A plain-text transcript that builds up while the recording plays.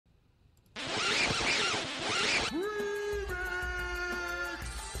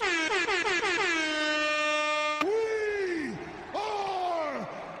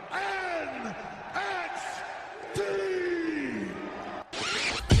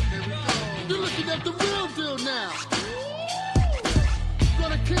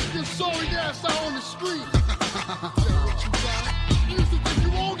sorry ass out on the street. What you got? You used to think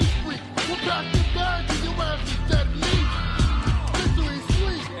you owned the street. We'll pack your bags and your ass is dead meat. Victory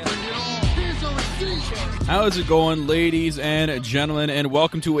sweet. Bring it on. Here's a receipt. How's it going, ladies and gentlemen, and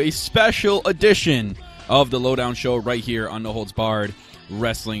welcome to a special edition of the Lowdown Show right here on No Holds Barred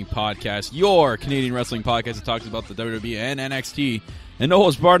Wrestling Podcast, your Canadian wrestling podcast that talks about the WWE and NXT. And no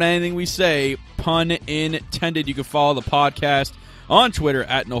holds barred anything we say, pun intended. You can follow the podcast on Twitter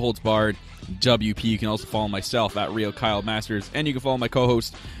at No Holds Barred WP. You can also follow myself at Rio Kyle Masters, and you can follow my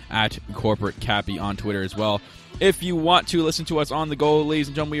co-host at Corporate Cappy on Twitter as well. If you want to listen to us on the go, ladies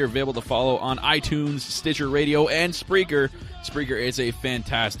and gentlemen, we are available to follow on iTunes, Stitcher Radio, and Spreaker. Spreaker is a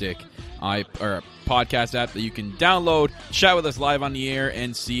fantastic podcast app that you can download, chat with us live on the air,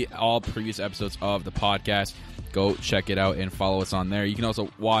 and see all previous episodes of the podcast. Go check it out and follow us on there. You can also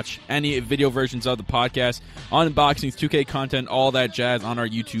watch any video versions of the podcast, unboxings, 2K content, all that jazz on our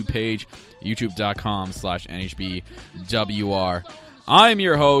YouTube page, youtube.com/NHBWR. I'm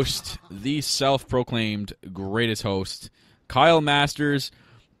your host, the self-proclaimed greatest host, Kyle Masters,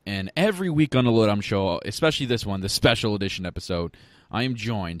 and every week on the Lowdown Show, especially this one, the special edition episode, I am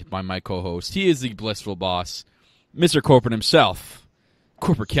joined by my co-host. He is the blissful boss, Mr. Corporate himself,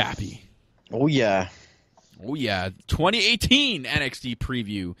 Corporate Cappy. Oh, yeah. Oh, yeah. 2018 NXT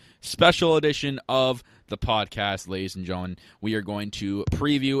preview, special edition of the podcast, ladies and gentlemen. We are going to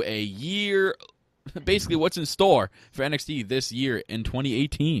preview a year, basically what's in store for NXT this year in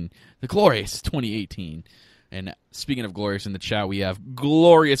 2018. The glorious 2018. And speaking of glorious, in the chat, we have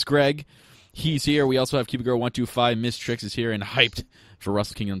Glorious Greg. He's here. We also have Keep It Girl 125. Miss Trix is here and hyped for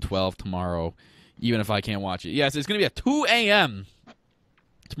Wrestle Kingdom 12 tomorrow, even if I can't watch it. Yes, it's going to be at 2 a.m.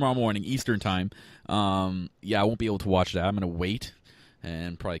 tomorrow morning, Eastern Time. Yeah, I won't be able to watch that. I'm going to wait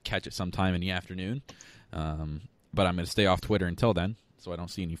and probably catch it sometime in the afternoon. But I'm going to stay off Twitter until then, so I don't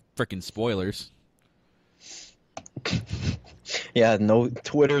see any freaking spoilers. Yeah, no,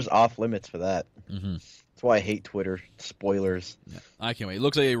 Twitter's off limits for that. Mm-hmm. That's why I hate Twitter. Spoilers. Yeah, I can't wait. It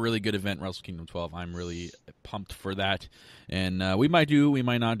looks like a really good event, Wrestle Kingdom 12. I'm really pumped for that. And we might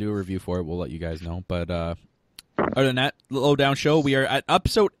not do a review for it. We'll let you guys know. But other than that, Lowdown Show, we are at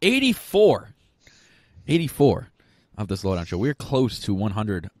episode 84. 84 of this Lowdown Show. We're close to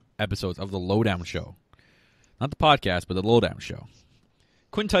 100 episodes of the Lowdown Show. Not the podcast, but the Lowdown Show.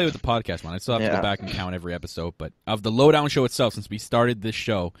 Couldn't tell you what the podcast one. I still have to go back and count every episode. But of the Lowdown Show itself, since we started this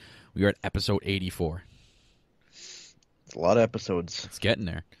show, we are at episode 84. It's a lot of episodes. It's getting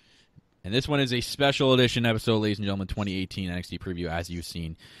there. And this one is a special edition episode, ladies and gentlemen, 2018 NXT preview, as you've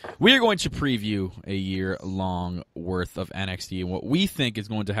seen. We are going to preview a year-long worth of NXT and what we think is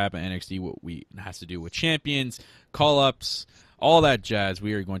going to happen in NXT, what has to do with champions, call-ups, all that jazz.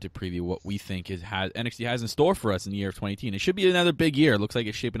 We are going to preview what we think NXT has in store for us in the year of 2018. It should be another big year. It looks like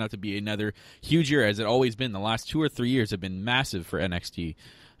it's shaping up to be another huge year, as it always been. The last 2 or 3 years have been massive for NXT,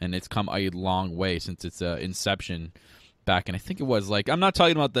 and it's come a long way since its inception. Back, and I think it was like, I'm not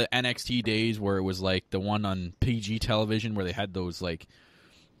talking about the NXT days where it was like the one on PG television where they had those like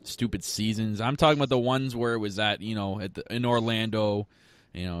stupid seasons. I'm talking about the ones where it was at, in Orlando,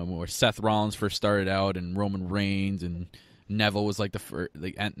 where Seth Rollins first started out and Roman Reigns and Neville was like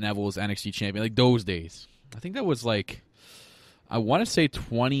Neville was NXT champion, like those days. I think that was like, I want to say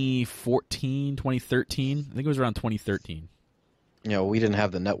 2014, 2013. I think it was around 2013. We didn't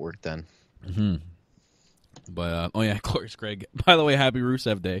have the network then. Mm-hmm. But, oh yeah, Glorious Greg. By the way, happy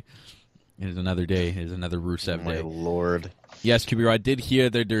Rusev Day. It is another day. It is another Rusev Day. My Lord. Yes, QB, I did hear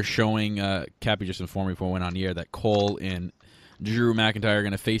that they're showing, Cappy just informed me before I went on the air, that Cole and Drew McIntyre are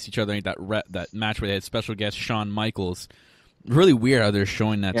going to face each other in that match where they had special guest Shawn Michaels. Really weird how they're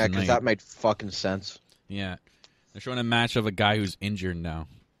showing that tonight. Yeah, because that made fucking sense. Yeah. They're showing a match of a guy who's injured now.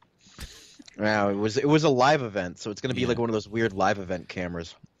 Yeah, it was a live event, so it's going to be like one of those weird live event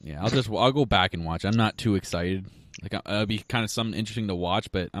cameras. Yeah, I'll go back and watch. I'm not too excited. Like, it'll be kind of something interesting to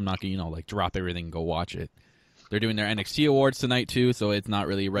watch, but I'm not gonna drop everything and go watch it. They're doing their NXT awards tonight too, so it's not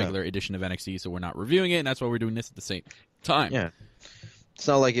really a regular edition of NXT, so we're not reviewing it, and that's why we're doing this at the same time. Yeah, it's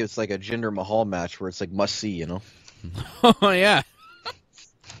not like it's like a Jinder Mahal match where it's like must see, Oh yeah.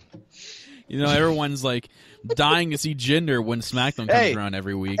 Everyone's like dying to see Jinder when SmackDown comes around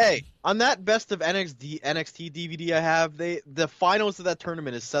every week. Hey, on that best of NXT DVD I have, the finals of that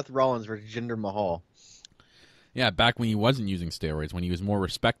tournament is Seth Rollins versus Jinder Mahal. Yeah, back when he wasn't using steroids, when he was more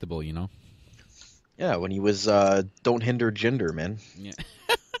respectable, Yeah, when he was Don't Hinder Jinder, man. Yeah.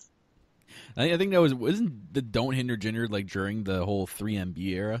 I think that wasn't the Don't Hinder Jinder like during the whole 3MB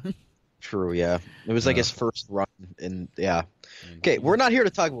era? True, yeah. It was like his first run, and yeah. Okay, we're not here to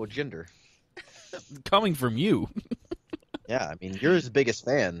talk about Jinder. Coming from you. Yeah, I mean, you're his biggest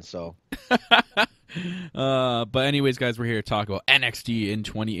fan, so. But anyways, guys, we're here to talk about NXT in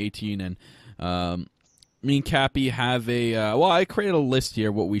 2018, and me and Cappy have I created a list here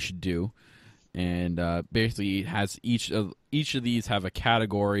of what we should do, and basically it has each of these have a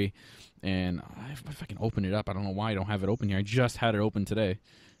category, and if I can open it up, I don't know why I don't have it open here. I just had it open today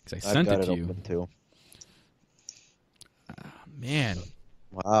because I sent it to you. Open too. Man.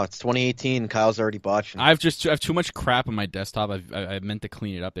 Wow, it's 2018. Kyle's already botching. I have too much crap on my desktop. I meant to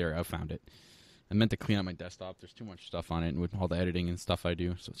clean it up there. I found it. I meant to clean up my desktop. There's too much stuff on it with all the editing and stuff I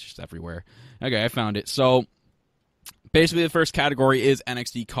do, so it's just everywhere. Okay, I found it. So basically, the first category is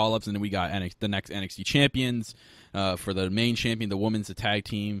NXT call-ups, and then we got the next NXT champions. For the main champion, the women's, the tag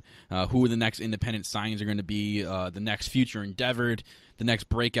team, who the next independent signings are going to be, the next future endeavored, the next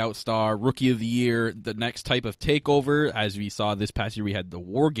breakout star, rookie of the year, the next type of takeover. As we saw this past year, we had the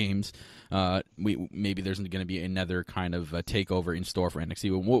War Games. Maybe there's going to be another kind of takeover in store for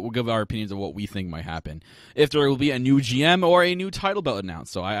NXT. We'll give our opinions of what we think might happen. If there will be a new GM or a new title belt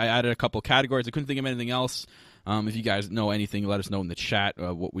announced. So I added a couple categories. I couldn't think of anything else. If you guys know anything, let us know in the chat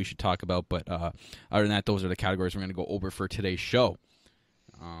what we should talk about. But other than that, those are the categories we're going to go over for today's show.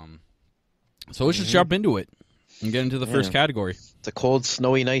 So let's just jump into it and get into the first category. It's a cold,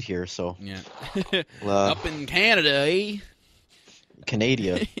 snowy night here, so. Yeah. Up in Canada, eh?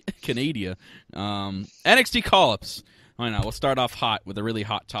 Canada. NXT call-ups. Why not? We'll start off hot with a really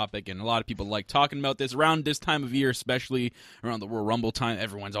hot topic, and a lot of people like talking about this around this time of year, especially around the Royal Rumble time.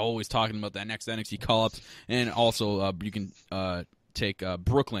 Everyone's always talking about that next NXT call-ups, and also you can take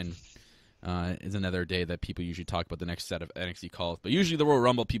Brooklyn is another day that people usually talk about the next set of NXT call-ups. But usually the Royal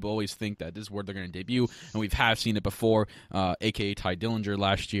Rumble, people always think that this is where they're going to debut, and we've seen it before, a.k.a. Ty Dillinger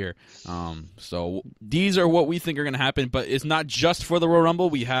last year. So these are what we think are going to happen, but it's not just for the Royal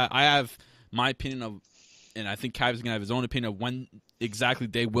Rumble. I have my opinion of, and I think Kyle's going to have his own opinion of when exactly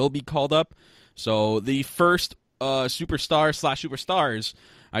they will be called up. So the first superstars,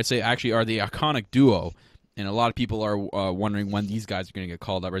 I'd say, actually are the Iconic Duo. And a lot of people are wondering when these guys are going to get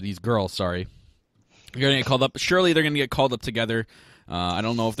called up, or these girls, sorry. They're going to get called up. Surely they're going to get called up together. I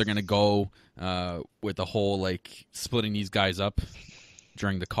don't know if they're going to go with the whole, splitting these guys up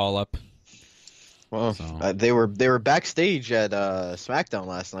during the call-up. Well, they were backstage at SmackDown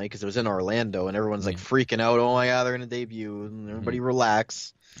last night because it was in Orlando, and everyone's freaking out. Oh my God, they're gonna debut! And everybody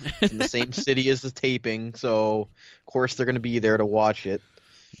relax. It's in the same city as the taping, so of course they're gonna be there to watch it.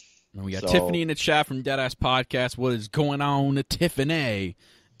 And we got Tiffany in the chat from Deadass Podcast. What is going on, Tiffany?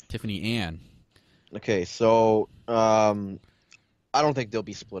 Tiffany Ann. Okay, so I don't think they'll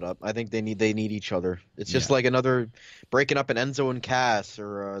be split up. I think they need each other. It's just like another breaking up an Enzo and Cass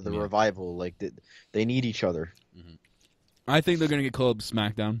or the Revival. They need each other. Mm-hmm. I think they're going to get called up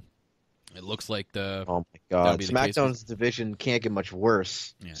SmackDown. It looks like oh my God, SmackDown's division can't get much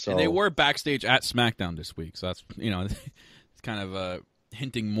worse. Yeah. So. And they were backstage at SmackDown this week, so that's it's kind of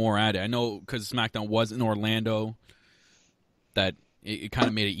hinting more at it. I know because SmackDown was in Orlando, that it kind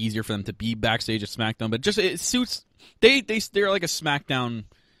of made it easier for them to be backstage at SmackDown, but just it suits. They're like a SmackDown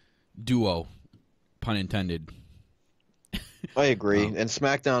duo, pun intended. I agree, and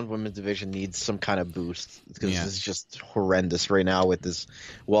SmackDown Women's Division needs some kind of boost because it's just horrendous right now with this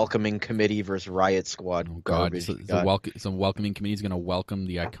welcoming committee versus Riot Squad garbage. Some welcoming committee is going to welcome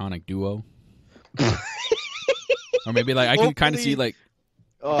the Iconic Duo, or maybe I can kind of see the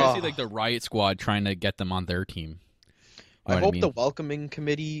Riot Squad trying to get them on their team. I hope the welcoming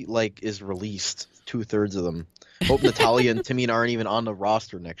committee is released, 2/3 of them. Hope Natalya and Tamina aren't even on the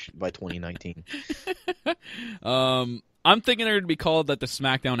roster by 2019. I'm thinking they're going to be called at the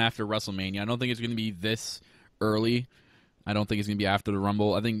SmackDown after WrestleMania. I don't think it's going to be this early. I don't think it's going to be after the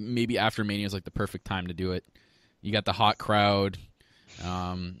Rumble. I think maybe after Mania is the perfect time to do it. You got the hot crowd,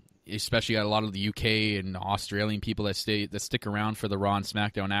 especially got a lot of the UK and Australian people that stick around for the Raw and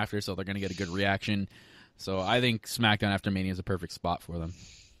SmackDown after, so they're going to get a good reaction. So I think SmackDown after Mania is a perfect spot for them.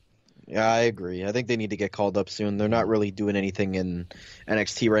 Yeah, I agree. I think they need to get called up soon. They're not really doing anything in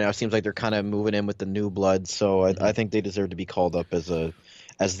NXT right now. It seems like they're kind of moving in with the new blood, so I think they deserve to be called up as the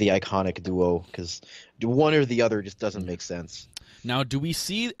Iconic Duo, because one or the other just doesn't make sense. Now, do we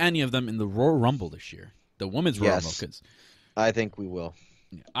see any of them in the Royal Rumble this year? The Women's Royal Rumble? Cause I think we will.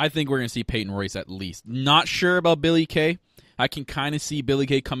 I think we're going to see Peyton Royce at least. Not sure about Billie Kay. I can kind of see Billie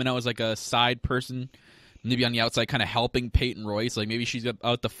Kay coming out as a side person, maybe on the outside, kind of helping Peyton Royce. Maybe she's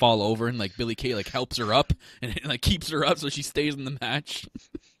about to fall over, and Billie Kay helps her up and keeps her up so she stays in the match.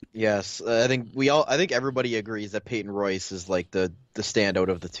 Yes, I think everybody agrees that Peyton Royce is the standout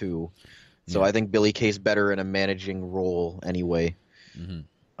of the two. So I think Billie Kay's better in a managing role anyway. Mm-hmm.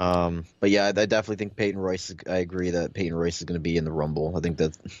 But yeah, I definitely think Peyton Royce. I agree that Peyton Royce is going to be in the Rumble. I think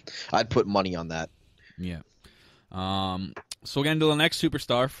that I'd put money on that. Yeah. So we're getting to the next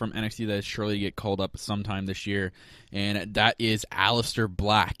superstar from NXT that is surely to get called up sometime this year, and that is Aleister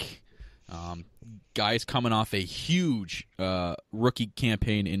Black. Guy's coming off a huge rookie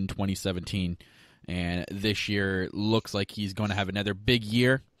campaign in 2017, and this year looks like he's going to have another big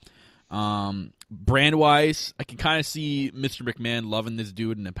year. Brand-wise, I can kind of see Mr. McMahon loving this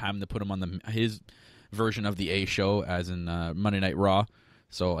dude and having to put him on his version of the A show, as in Monday Night Raw.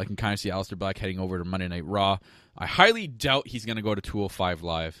 So I can kind of see Aleister Black heading over to Monday Night Raw. I highly doubt he's going to go to 205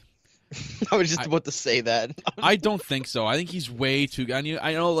 Live. I was just about to say that. I don't think so. I think he's way too. I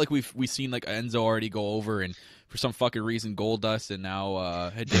know, like we've seen like Enzo already go over, and for some fucking reason, Goldust and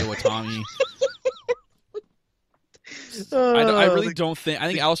now Hideo Itami. I really don't think. I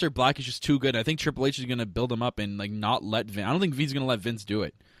think Aleister Black is just too good. I think Triple H is going to build him up and like not let Vince. I don't think he's going to let Vince do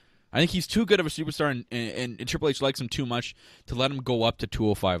it. I think he's too good of a superstar, and Triple H likes him too much to let him go up to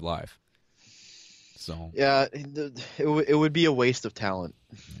 205 Live. So yeah, it would be a waste of talent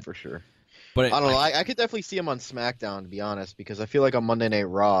for sure. But I don't know. I could definitely see him on SmackDown, to be honest, because I feel like on Monday Night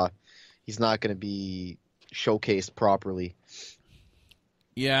Raw, he's not going to be showcased properly.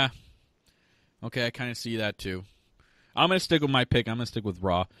 Yeah. Okay, I kind of see that too. I'm going to stick with my pick. I'm going to stick with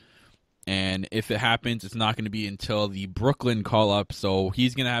Raw. And if it happens, it's not going to be until the Brooklyn call-up. So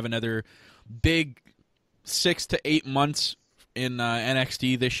he's going to have another big 6 to 8 months in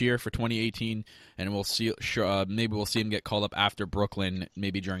NXT this year for 2018, and we'll see. Maybe we'll see him get called up after Brooklyn,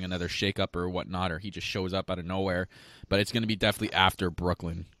 maybe during another shakeup or whatnot, or he just shows up out of nowhere. But it's going to be definitely after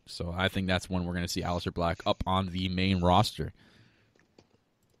Brooklyn. So I think that's when we're going to see Aleister Black up on the main roster.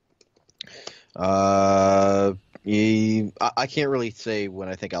 I can't really say when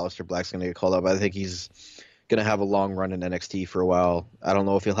I think Aleister Black's going to get called up. I think he's going to have a long run in NXT for a while. I don't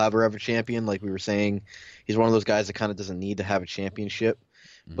know if he'll ever have a champion, like we were saying. He's one of those guys that kind of doesn't need to have a championship,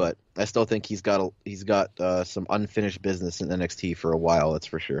 but I still think he's got some unfinished business in NXT for a while. That's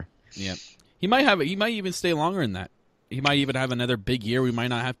for sure. Yeah, he might have. He might even stay longer than that. He might even have another big year. We might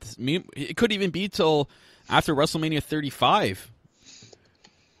not have to. It could even be till after WrestleMania 35.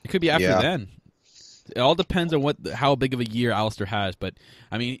 It could be after then. It all depends on how big of a year Aleister has, but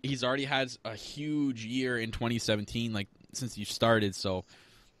I mean, he's already had a huge year in 2017, like since he started. So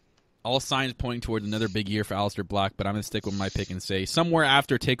all signs pointing towards another big year for Aleister Black. But I'm going to stick with my pick and say somewhere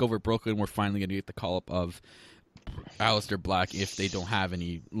after Takeover Brooklyn, we're finally going to get the call up of Aleister Black if they don't have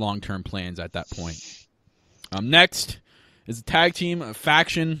any long-term plans at that point. Next is a tag team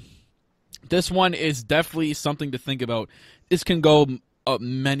faction. This one is definitely something to think about. This can go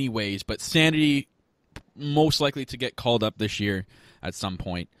many ways, but Sanity most likely to get called up this year at some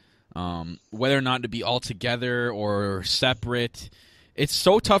point. Whether or not to be all together or separate, it's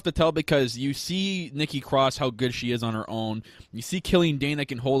so tough to tell because you see Nikki Cross, how good she is on her own. You see Killian Dana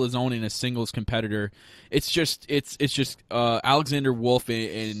can hold his own in a singles competitor. It's just Alexander Wolf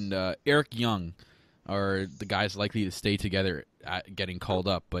and Eric Young are the guys likely to stay together at getting called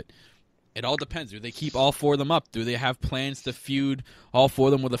up, but it all depends. Do they keep all four of them up? Do they have plans to feud all four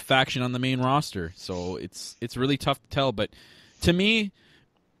of them with a faction on the main roster? So it's really tough to tell. But to me,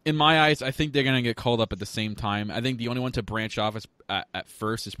 in my eyes, I think they're going to get called up at the same time. I think the only one to branch off at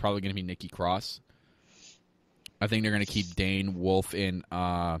first is probably going to be Nikki Cross. I think they're going to keep Dane, Wolf, and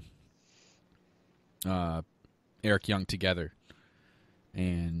Eric Young together.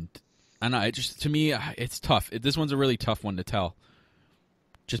 And I don't know. To me, it's tough. This one's a really tough one to tell.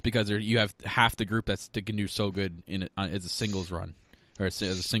 Just because you have half the group that can do so good as a singles run or as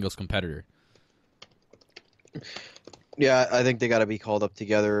a singles competitor. Yeah, I think they got to be called up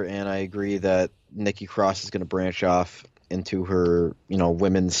together, and I agree that Nikki Cross is going to branch off into her,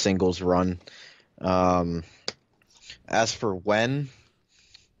 women's singles run. As for when,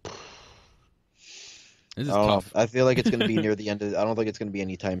 this is tough. I feel like it's going to be near the end. I don't think it's going to be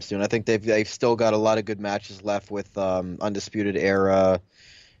anytime soon. I think they've still got a lot of good matches left with Undisputed Era.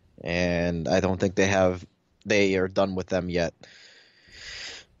 And I don't think they are done with them yet.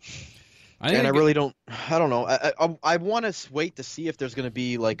 I don't know. I want to wait to see if there's going to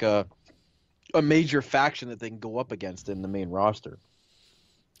be like a major faction that they can go up against in the main roster.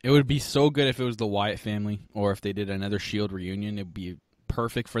 It would be so good if it was the Wyatt family or if they did another Shield reunion. It would be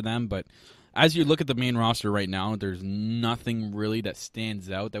perfect for them. But as you look at the main roster right now, there's nothing really that stands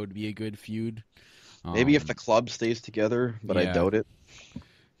out that would be a good feud. Maybe if the club stays together, but yeah. I doubt it.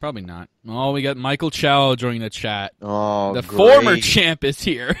 Probably not. Oh, we got Michael Chow joining the chat. Oh, the great. Former champ is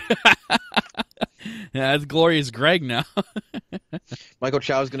here. Yeah, that's Glorious Greg now. Michael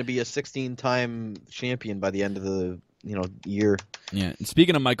Chow is going to be a 16-time champion by the end of the year. Yeah. And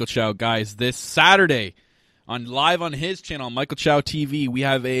speaking of Michael Chow, guys, this Saturday live on his channel, Michael Chow TV, we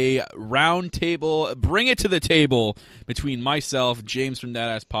have a round table, bring it to the table between myself, James from That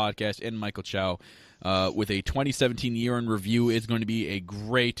Ass Podcast, and Michael Chow with a 2017 year in review. It's going to be a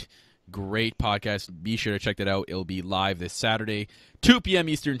great podcast. Be sure to check that out. It'll be live this Saturday, 2 p.m.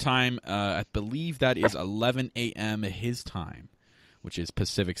 Eastern Time. I believe that is 11 a.m. his time, which is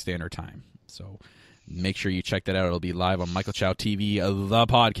Pacific Standard Time. So make sure you check that out. It'll be live on Michael Chow TV, the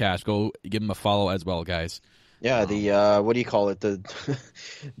podcast. Go give him a follow as well, guys. Yeah, the what do you call it? The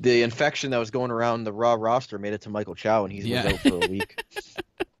the infection that was going around the Raw roster made it to Michael Chow, and he's was out for a week.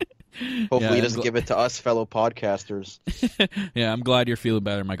 Hopefully he doesn't give it to us fellow podcasters. Yeah, I'm glad you're feeling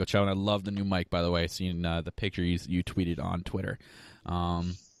better, Michael Chow, and I love the new mic, by the way. I've seen the picture you tweeted on Twitter.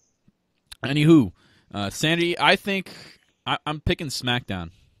 Anywho, Sandy, I think I'm picking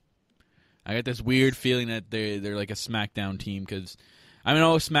SmackDown. I got this weird feeling that they're like a SmackDown team because I mean,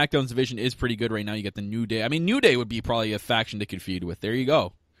 SmackDown's division is pretty good right now. You got the New Day. I mean, New Day would be probably a faction they could feud with. There you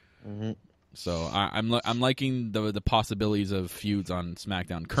go. Mm-hmm. So I'm liking the possibilities of feuds on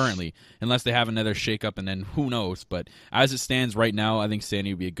SmackDown currently, unless they have another shakeup, and then who knows. But as it stands right now, I think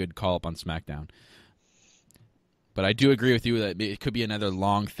Sandy would be a good call up on SmackDown. But I do agree with you that it could be another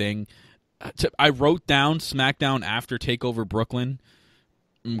long thing. I wrote down SmackDown after TakeOver Brooklyn.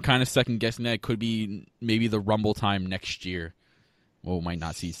 I'm kind of second guessing that it could be maybe the Rumble time next year. Well, we might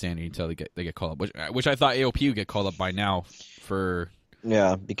not see Sandy until they get called up, which I thought AOP would get called up by now for.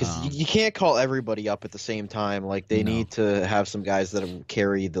 Yeah, because you can't call everybody up at the same time. Like they need to have some guys that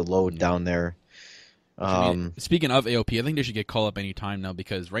carry the load down there. I mean, speaking of AOP, I think they should get called up any time now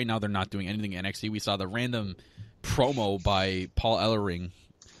because right now they're not doing anything in NXT. We saw the random promo by Paul Ellering.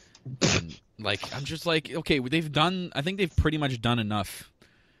 And, I'm just like, okay, I think they've pretty much done enough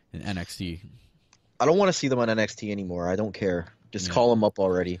in NXT. I don't want to see them on NXT anymore. I don't care. Just call them up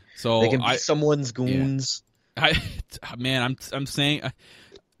already. So they can be someone's goons. Yeah. I'm saying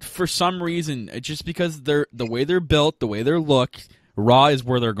for some reason, just because the way they're built, the way they look, Raw is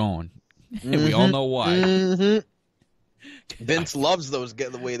where they're going, and we all know why. Mm-hmm. Vince loves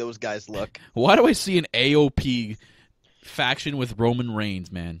the way those guys look. Why do I see an AOP faction with Roman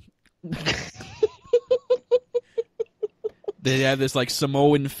Reigns, man? They have this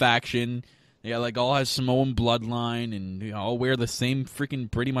Samoan faction. They all has Samoan bloodline, and all wear the same freaking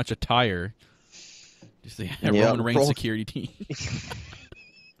pretty much attire. Just the Roman Reigns security team.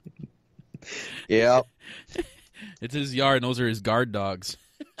 Yeah. It's his yard, and those are his guard dogs.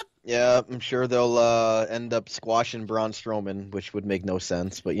 Yeah, I'm sure they'll end up squashing Braun Strowman, which would make no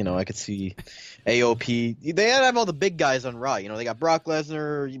sense. But, I could see AOP. They have all the big guys on Raw. They got Brock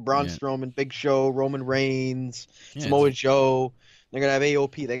Lesnar, Braun Strowman, Big Show, Roman Reigns, Samoa Joe. They're going to have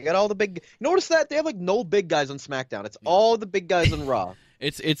AOP. They got all the big... Notice that? They have, no big guys on SmackDown. It's all the big guys on Raw.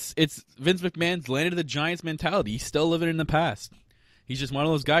 It's Vince McMahon's Land of the Giants mentality. He's still living in the past. He's just one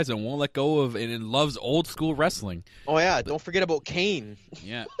of those guys that won't let go of and loves old school wrestling. Oh yeah, don't forget about Kane.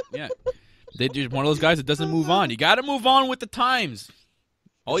 Yeah. They're just one of those guys that doesn't move on. You got to move on with the times.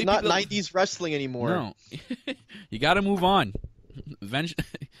 It's not 90s wrestling anymore. No, you got to move on.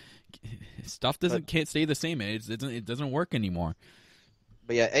 Stuff can't stay the same. It doesn't work anymore.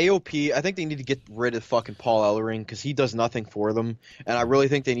 But yeah, AOP, I think they need to get rid of fucking Paul Ellering because he does nothing for them, and I really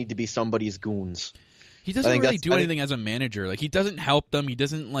think they need to be somebody's goons. He doesn't really do anything as a manager. He doesn't help them. He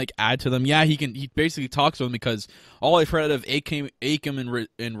doesn't add to them. Yeah, he basically talks to them because all I've heard of Akam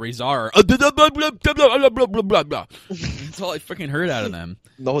and Razor are that's all I freaking heard out of them.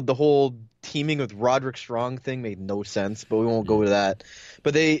 The whole teaming with Roderick Strong thing made no sense, but we won't go to that.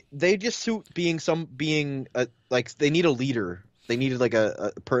 But they just suit being they need a leader. They needed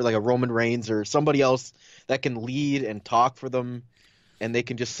a Roman Reigns or somebody else that can lead and talk for them. And they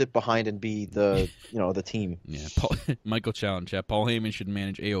can just sit behind and be the team. Yeah, Michael Chow in chat. Paul Heyman should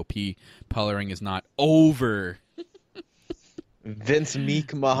manage AOP. Paul Ellering is not over. Vince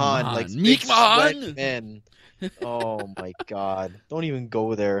Meek Mahan, Meek Mahan. Men. Oh my God! Don't even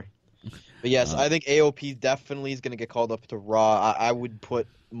go there. But yes, I think AOP definitely is going to get called up to Raw. I would put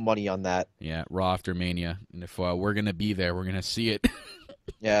money on that. Yeah, Raw after Mania, and if we're going to be there, we're going to see it.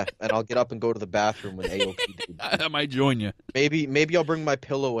 Yeah, and I'll get up and go to the bathroom when AOP do. I might join you. Maybe I'll bring my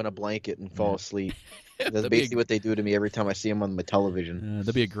pillow and a blanket and fall asleep. That's basically what they do to me every time I see them on my television.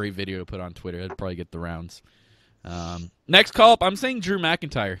 That'd be a great video to put on Twitter. That'd probably get the rounds. Next call up, I'm saying Drew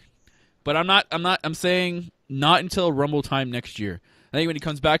McIntyre, but I'm saying not until Rumble time next year. I think when he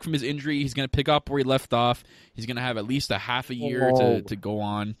comes back from his injury, he's going to pick up where he left off. He's going to have at least a half a year to go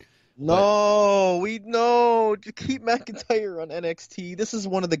on. No, we know. Just keep McIntyre on NXT. This is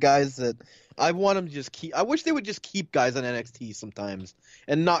one of the guys that I want him to just keep. I wish they would just keep guys on NXT sometimes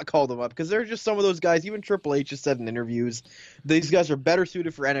and not call them up because they're just some of those guys. Even Triple H has said in interviews, these guys are better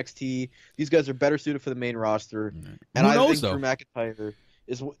suited for NXT. These guys are better suited for the main roster. And I think Drew McIntyre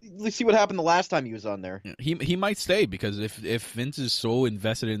is. Let's see what happened the last time he was on there. He might stay because if Vince is so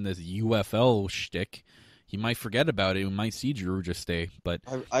invested in this UFL shtick, he might forget about it. We might see Drew just stay. But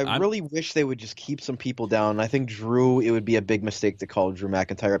I really wish they would just keep some people down. I think Drew, it would be a big mistake to call Drew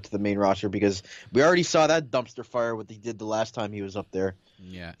McIntyre up to the main roster because we already saw that dumpster fire what he did the last time he was up there.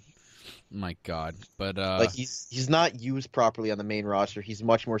 Yeah. My God. But like he's not used properly on the main roster. He's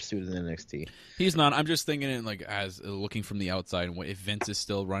much more suited in NXT. He's not. I'm just thinking it like as looking from the outside. If Vince is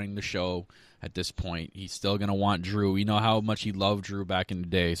still running the show at this point, he's still gonna want Drew. You know how much he loved Drew back in the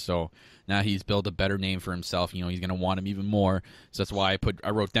day. So now he's built a better name for himself. You know he's gonna want him even more. So that's why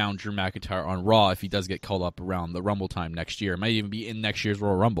I wrote down Drew McIntyre on Raw if he does get called up around the Rumble time next year. It might even be in next year's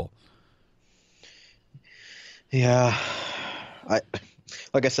Royal Rumble. Yeah,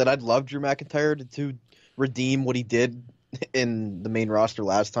 like I said, I'd love Drew McIntyre to redeem what he did in the main roster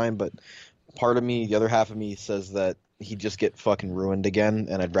last time, but part of me, the other half of me, says that he'd just get fucking ruined again,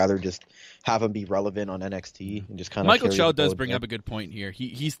 and I'd rather just have him be relevant on NXT and just kind of. Michael Chow does bring up a good point here.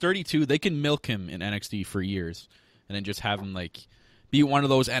 He's 32. They can milk him in NXT for years, and then just have him like be one of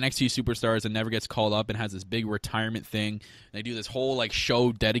those NXT superstars that never gets called up and has this big retirement thing. And they do this whole like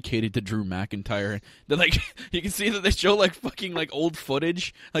show dedicated to Drew McIntyre. They're like, you can see that they show like fucking like old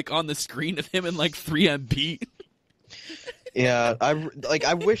footage like on the screen of him in like 3MP. Yeah,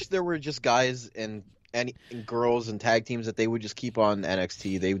 I wish there were just guys and girls and tag teams that they would just keep on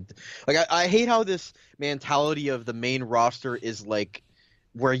NXT. I hate how this mentality of the main roster is like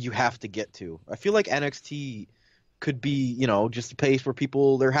where you have to get to. I feel like NXT could be, just a place where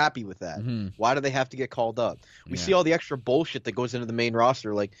they're happy with that. Mm-hmm. Why do they have to get called up? We see all the extra bullshit that goes into the main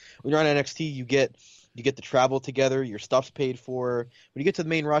roster. Like when you're on NXT, you get to travel together, your stuff's paid for. When you get to the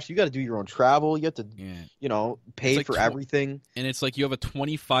main roster, you got to do your own travel. You have to, pay like for everything. And it's like you have a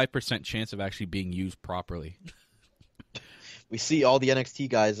 25% chance of actually being used properly. We see all the NXT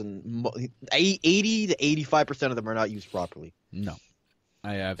guys, and 80 to 85% of them are not used properly. No,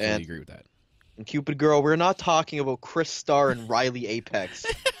 I absolutely agree with that. And Cupid Girl, we're not talking about Chris Starr and Riley Apex.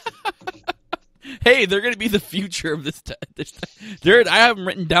 Hey, they're going to be the future of this. I have them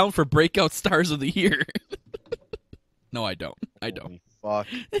written down for breakout stars of the year. No, I don't. Holy fuck.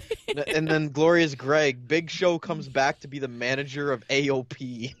 And then Glorious Greg, Big Show comes back to be the manager of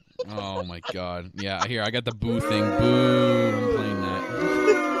AOP. Oh my God. Yeah, here, I got the boo thing. Boo. I'm playing that.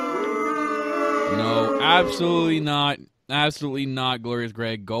 No, absolutely not. Absolutely not, Glorious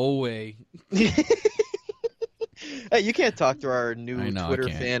Greg. Go away. Hey, you can't talk to our new Twitter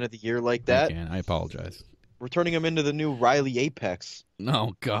fan of the year like that. I apologize. We're turning him into the new Riley Apex.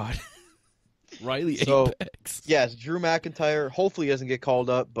 Oh, God. Riley Apex. Yes, Drew McIntyre hopefully doesn't get called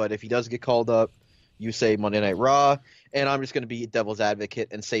up, but if he does get called up, you say Monday Night Raw, and I'm just going to be devil's advocate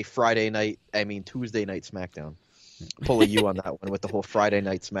and say Tuesday Night SmackDown. Pull a U on that one with the whole Friday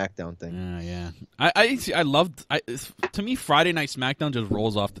Night SmackDown thing. Yeah. I loved. To me, Friday Night SmackDown just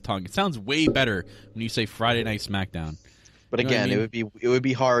rolls off the tongue. It sounds way better when you say Friday Night SmackDown. But again, it would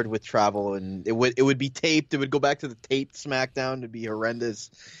be hard with travel, and it would be taped. It would go back to the taped SmackDown. It'd be horrendous.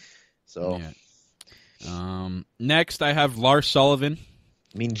 So, next I have Lars Sullivan.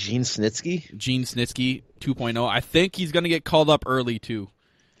 I mean Gene Snitsky. Gene Snitsky 2.0. I think he's gonna get called up early too.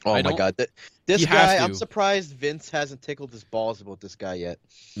 Oh my God! This guy, I'm surprised Vince hasn't tickled his balls about this guy yet.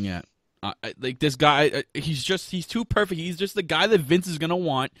 Yeah, like this guy, he's too perfect. He's just the guy that Vince is gonna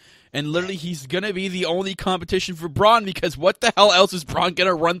want, and literally he's gonna be the only competition for Braun because what the hell else is Braun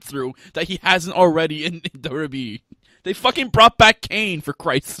gonna run through that he hasn't already in WWE? They fucking brought back Kane for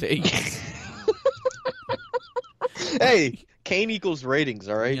Christ's sake. Hey. Kane equals ratings,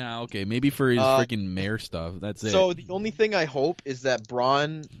 all right? Yeah, okay. Maybe for his freaking mayor stuff. That's it. So the only thing I hope is that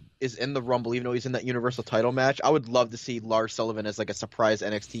Braun is in the Rumble, even though he's in that Universal title match. I would love to see Lars Sullivan as like a surprise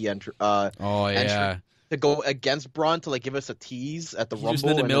NXT entry to go against Braun to like give us a tease at the Rumble. Just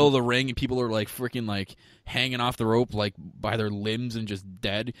in the middle of the ring, and people are like freaking like hanging off the rope like by their limbs and just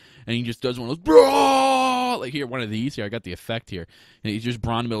dead. And he just does one of those, Braun! Like here, one of these. Here, I got the effect here. And he's just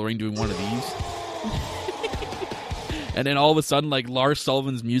Braun in the middle of the ring doing one of these. And then all of a sudden, like Lars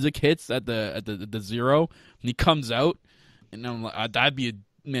Sullivan's music hits at the zero, and he comes out, and I'm like, that'd be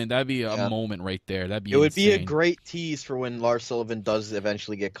a moment right there. It would be a great tease for when Lars Sullivan does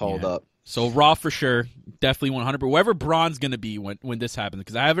eventually get called up. So Raw for sure, definitely 100%. But whoever Braun's gonna be when this happens,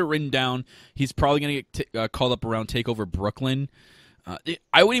 because I have it written down, he's probably gonna get called up around Takeover Brooklyn.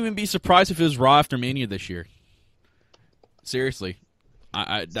 I wouldn't even be surprised if it was Raw after Mania this year. Seriously.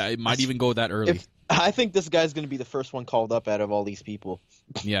 I might even go that early. I think this guy's going to be the first one called up out of all these people.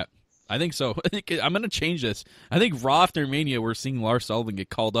 Yeah, I think so. I'm going to change this. I think Raw after Mania, we're seeing Lars Sullivan get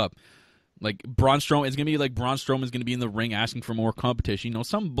called up. Like Braun Strowman is going to be like Braun Strowman is going to be in the ring asking for more competition. You know,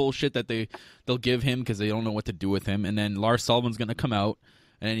 some bullshit that they'll give him because they don't know what to do with him. And then Lars Sullivan's going to come out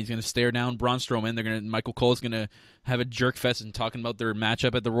and he's going to stare down Braun Strowman. Michael Cole's going to have a jerk fest and talking about their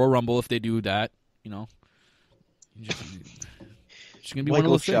matchup at the Royal Rumble if they do that. You know, it's going to be one of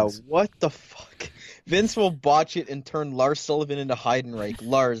those things. What the fuck? Vince will botch it and turn Lars Sullivan into Heidenreich.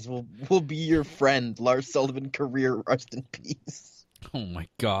 Lars will be your friend. Lars Sullivan career, rest in peace. Oh my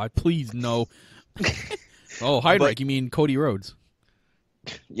God! Please no. Oh, Heidenreich, you mean Cody Rhodes?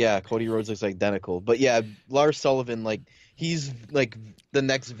 Yeah, Cody Rhodes looks identical. But yeah, Lars Sullivan, like he's like the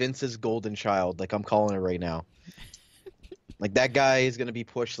next Vince's golden child. Like I'm calling it right now. Like that guy is gonna be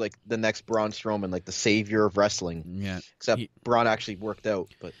pushed like the next Braun Strowman, like the savior of wrestling. Yeah. Except Braun actually worked out,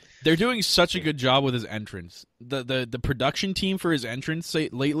 but they're doing such a good job with his entrance. The production team for his entrance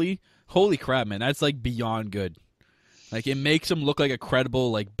lately, holy crap, man, that's like beyond good. Like it makes him look like a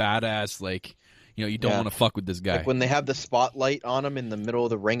credible, like badass, like you don't want to fuck with this guy. Like when they have the spotlight on him in the middle of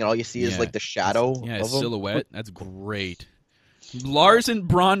the ring, and all you see is like the shadow. Yeah, of his him. silhouette. That's great. Lars and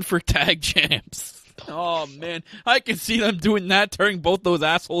Braun for tag champs. Oh man, I can see them doing that, turning both those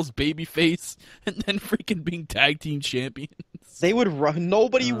assholes babyface, and then freaking being tag team champions. They would run.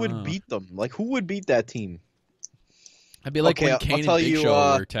 Nobody would beat them. Like who would beat that team? I'd be like when Kane and Big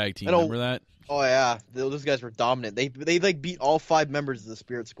Show were tag team. Remember that? Oh yeah, those guys were dominant. They like beat all 5 members of the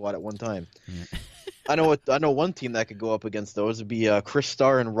Spirit Squad at one time. Yeah. I know one team that could go up against those would be Chris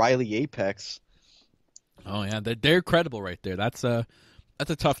Starr and Riley Apex. Oh yeah, they're credible right there. That's a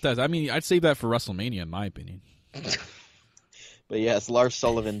tough test. I mean, I'd save that for WrestleMania, in my opinion. But yes, Lars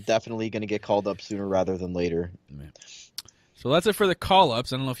Sullivan definitely going to get called up sooner rather than later. Yeah. So that's it for the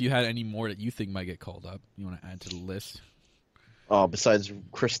call-ups. I don't know if you had any more that you think might get called up. You want to add to the list? Oh, besides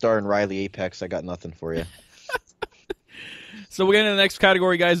Chris Starr and Riley Apex, I got nothing for you. So we're getting to the next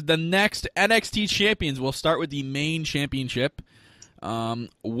category, guys. The next NXT champions. We'll start with the main championship. So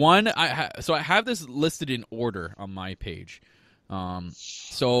I have this listed in order on my page.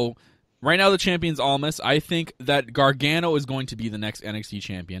 So right now the champion's Almas. I think that Gargano is going to be the next NXT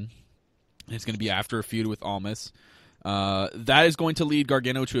champion. It's going to be after a feud with Almas. That is going to lead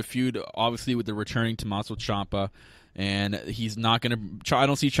Gargano to a feud, obviously, with the returning Tommaso Ciampa. And he's not going to... I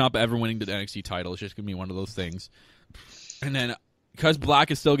don't see Ciampa ever winning the NXT title. It's just going to be one of those things. And then, because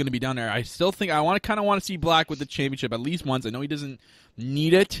Black is still going to be down there, I still think I kind of want to see Black with the championship at least once. I know he doesn't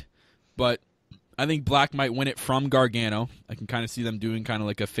need it, but I think Black might win it from Gargano. I can kind of see them doing kind of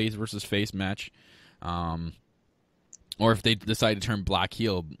like a face versus face match. Or if they decide to turn Black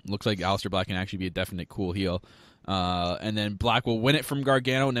heel, looks like Aleister Black can actually be a definite cool heel. And then Black will win it from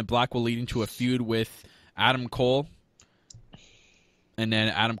Gargano, and then Black will lead into a feud with Adam Cole. And then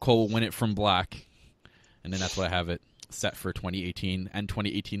Adam Cole will win it from Black. And then that's what I have it set for 2018. And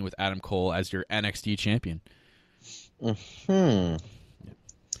 2018 with Adam Cole as your NXT champion. Hmm.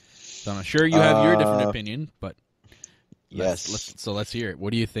 So I'm sure you have your different opinion, but yes. Let's hear it.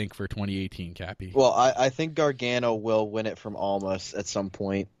 What do you think for 2018, Cappy? Well, I think Gargano will win it from Almas at some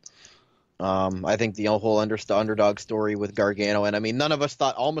point. I think the whole underdog story with Gargano, and I mean, none of us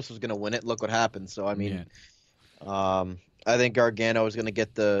thought Almas was going to win it. Look what happened. So I mean, I think Gargano is going to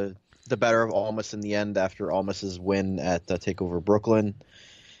get the better of Almas in the end after Almas's win at TakeOver Brooklyn.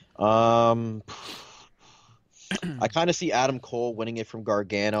 I kind of see Adam Cole winning it from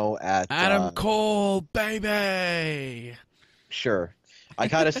Gargano at Adam Cole, baby. Sure, I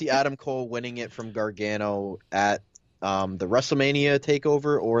kind of see Adam Cole winning it from Gargano at the WrestleMania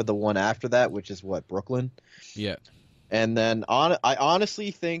TakeOver or the one after that, which is what, Brooklyn. Yeah, and then I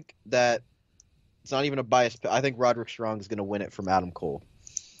honestly think that it's not even a bias. I think Roderick Strong is going to win it from Adam Cole.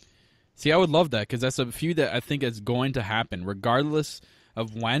 See, I would love that because that's a feud that I think is going to happen, regardless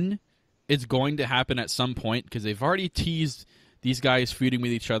of when. It's going to happen at some point because they've already teased these guys feuding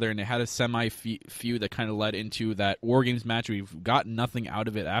with each other, and they had a semi-feud that kind of led into that War Games match. We've got nothing out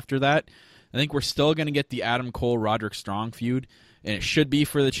of it after that. I think we're still going to get the Adam Cole-Roderick Strong feud, and it should be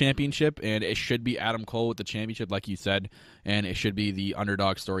for the championship, and it should be Adam Cole with the championship, like you said, and it should be the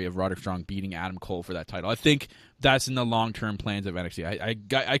underdog story of Roderick Strong beating Adam Cole for that title. I think that's in the long-term plans of NXT.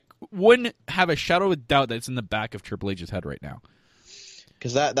 I wouldn't have a shadow of doubt that it's in the back of Triple H's head right now.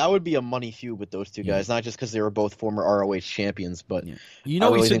 Because that would be a money feud with those two guys, not just because they were both former ROH champions, but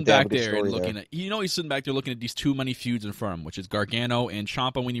he's sitting back there and looking at he's sitting back there looking at these too many feuds in front of him, which is Gargano and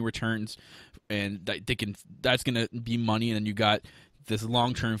Ciampa when he returns, and that's gonna be money, and then you got this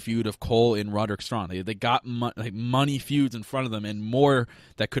long-term feud of Cole and Roderick Strong. They got money feuds in front of them and more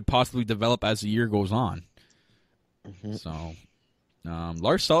that could possibly develop as the year goes on. Mm-hmm. So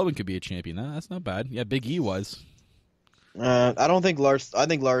Lars Sullivan could be a champion. That's not bad. Yeah, Big E was. I don't think Lars. I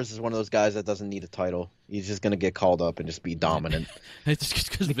think Lars is one of those guys that doesn't need a title. He's just gonna get called up and just be dominant. It's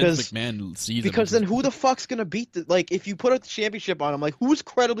just Vince McMahon sees him. Because then who the fuck's gonna beat the, like if you put a championship on him, like who's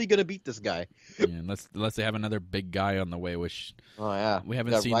credibly gonna beat this guy? Yeah, unless they have another big guy on the way, which we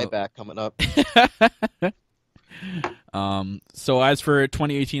haven't seen. Ryback coming up. So as for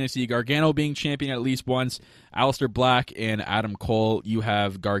 2018, I see Gargano being champion at least once. Aleister Black and Adam Cole. You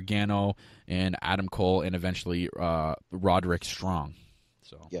have Gargano and Adam Cole, and eventually Roderick Strong.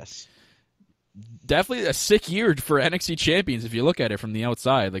 So yes, definitely a sick year for NXT champions if you look at it from the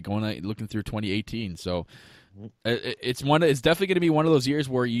outside, like looking through 2018. So it's definitely going to be one of those years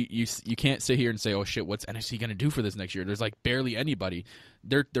where you can't sit here and say, oh shit, what's NXT going to do for this next year? There's like barely anybody.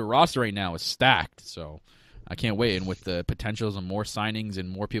 Their roster right now is stacked. So I can't wait. And with the potentials of more signings and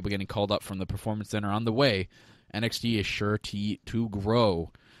more people getting called up from the Performance Center on the way, NXT is sure to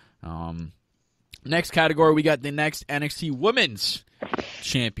grow. Next category, we got the next NXT Women's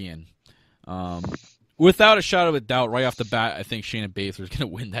Champion. Without a shadow of a doubt, right off the bat, I think Shayna Baszler is going to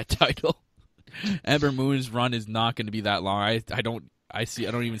win that title. Ember Moon's run is not going to be that long. I don't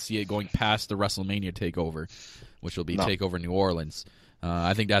even see it going past the WrestleMania takeover, which will be Takeover New Orleans.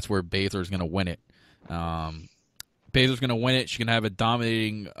 I think that's where Baszler is going to win it. Baszler's going to win it. She's going to have a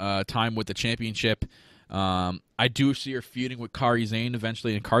dominating time with the championship. I do see her feuding with Kairi Sane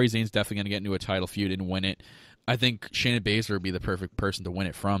eventually, and Kairi Sane's definitely going to get into a title feud and win it. I think Shayna Baszler would be the perfect person to win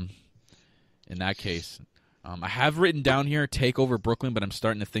it from in that case. I have written down here Takeover Brooklyn, but I'm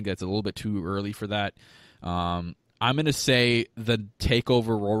starting to think that's a little bit too early for that. I'm going to say the Takeover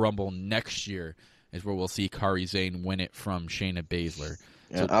Royal Rumble next year is where we'll see Kairi Sane win it from Shayna Baszler.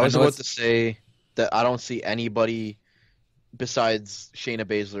 Yeah, so I was about to say that I don't see anybody besides Shayna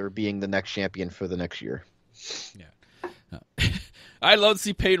Baszler being the next champion for the next year. Yeah. I'd love to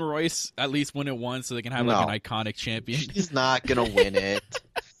see Peyton Royce at least win it once so they can have like an iconic champion. She's not going to win it.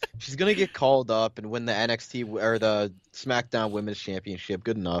 She's going to get called up and win the NXT or the SmackDown Women's Championship.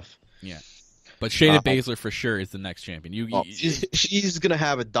 Good enough. Yeah. But Shayna Baszler for sure is the next champion. She's going to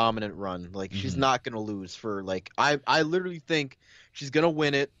have a dominant run. Like, she's not going to lose for, like, I literally think she's going to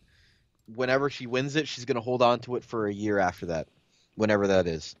win it. Whenever she wins it, she's going to hold on to it for a year after that, whenever that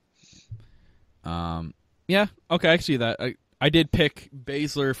is. Yeah, okay, I see that. I did pick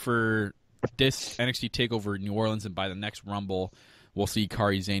Baszler for this NXT TakeOver New Orleans, and by the next Rumble, we'll see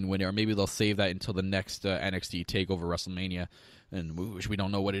Kairi Sane win it, or maybe they'll save that until the next NXT TakeOver WrestleMania, and we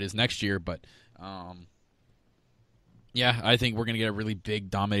don't know what it is next year, but yeah, I think we're going to get a really big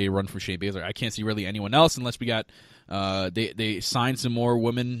dominated run from Shayna Baszler. I can't see really anyone else unless we got they signed some more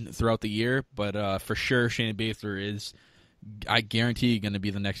women throughout the year, but for sure Shayna Baszler is, I guarantee, going to be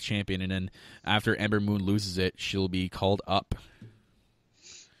the next champion, and then after Ember Moon loses it, she'll be called up.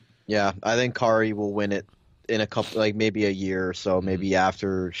 Yeah, I think Kairi will win it in a couple, like maybe a year or so, maybe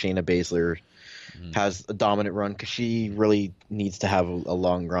after Shayna Baszler has a dominant run, because she really needs to have a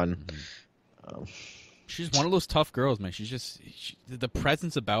long run. She's one of those tough girls, man. The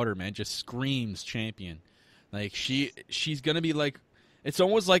presence about her, man, just screams champion. Like she's gonna be like, it's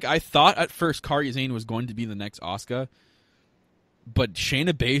almost like I thought at first Kairi Sane was going to be the next Asuka, but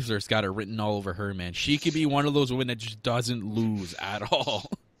Shayna Baszler's got it written all over her, man. She could be one of those women that just doesn't lose at all.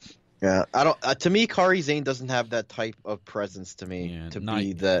 Yeah, I don't. To me, Kairi Sane doesn't have that type of presence to me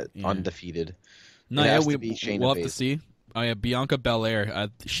be undefeated. No, yeah, we'll have to see. Bianca Belair,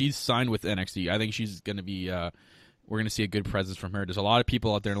 she's signed with NXT. I think she's going to be. We're going to see a good presence from her. There's a lot of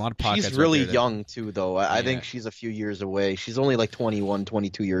people out there, and a lot of podcasts. She's really young too, though. I think she's a few years away. She's only like 21,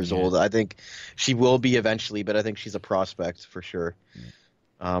 22 years old. I think she will be eventually, but I think she's a prospect for sure.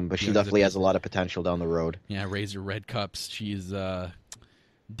 But she definitely has a lot of potential down the road. Yeah, Razor Red Cups. She's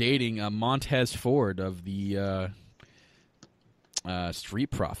dating Montez Ford of the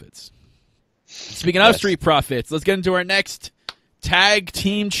Street Profits. Speaking of Street Profits, let's get into our next tag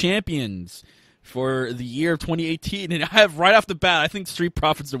team champions for the year of 2018. And I have right off the bat, I think Street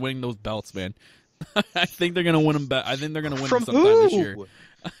Profits are winning those belts, man. I think they're going to win them. I think they're going to win them sometime this year.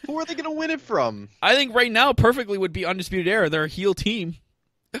 Who are they going to win it from? I think right now, perfectly would be Undisputed Era. They're a heel team.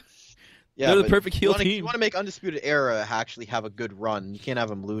 Yeah, they're the perfect heel team. You want to make Undisputed Era actually have a good run. You can't have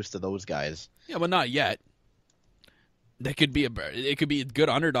them lose to those guys. Yeah, but not yet. It could be a good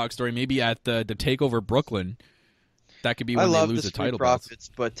underdog story, maybe at the TakeOver Brooklyn. that could be when they lose the title belts.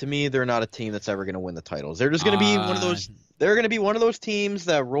 Profits, but to me, they're not a team that's ever going to win the titles. They're just going to be one of those. They're going to be one of those teams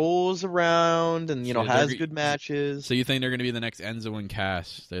that rolls around and has good matches. So you think they're going to be the next Enzo and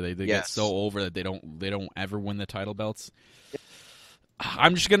Cass? They get so over that they don't ever win the title belts.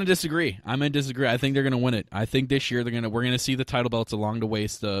 I'm just going to disagree. I'm going to disagree. I think they're going to win it. I think this year we're going to see the title belts along the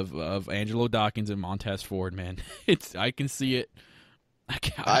waist of Angelo Dawkins and Montez Ford. Man, I can see it.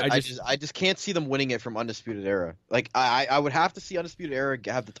 I just can't see them winning it from Undisputed Era. Like I would have to see Undisputed Era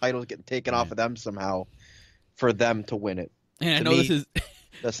have the titles getting taken off of them somehow for them to win it. And I know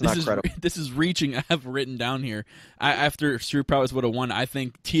that's not credible. This is reaching. I have written down here. After Street Profits would have won, I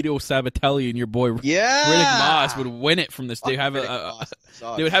think Tito Sabatelli and your boy Riddick Moss would win it from this. They have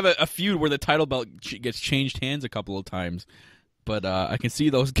they would have a feud where the title belt gets changed hands a couple of times. But I can see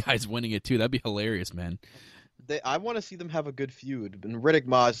those guys winning it too. That'd be hilarious, man. I want to see them have a good feud. And Riddick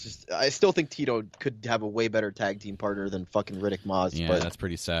Moss, I still think Tito could have a way better tag team partner than fucking Riddick Moss. Yeah, but that's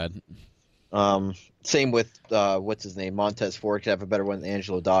pretty sad. Same with what's his name, Montez Ford could have a better one than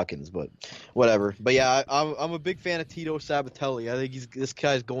Angelo Dawkins, but whatever. But yeah, I'm a big fan of Tito Sabatelli. I think this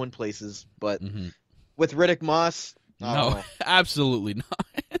guy's going places. But with Riddick Moss, no, absolutely not.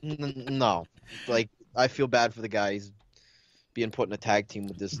 No, like I feel bad for the guy. He's being put in a tag team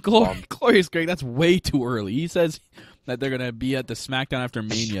with this. Glorious Greg, that's way too early. He says that they're gonna be at the SmackDown After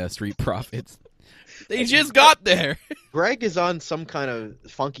Mania Street Profits. They just got there. Greg is on some kind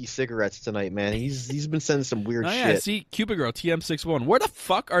of funky cigarettes tonight, man. He's been sending some weird shit. Yeah, see, Cupid Girl, TM61. Where the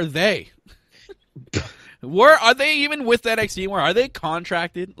fuck are they? Where are they even with NXT? Where are they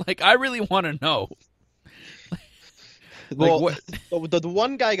contracted? Like, I really want to know. Well, the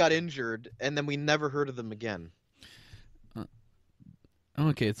one guy got injured, and then we never heard of them again.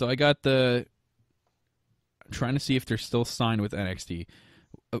 Okay, so I got I'm trying to see if they're still signed with NXT.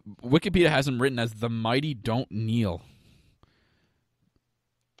 Wikipedia has them written as the Mighty Don't Kneel.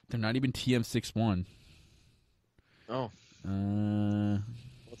 They're not even TM61. Oh.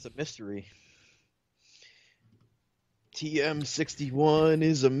 What's a mystery? TM61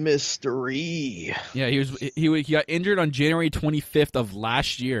 is a mystery. Yeah, he got injured on January 25th of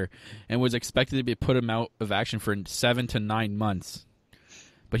last year and was expected to be put him out of action for 7 to 9 months.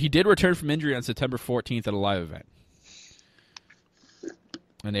 But he did return from injury on September 14th at a live event.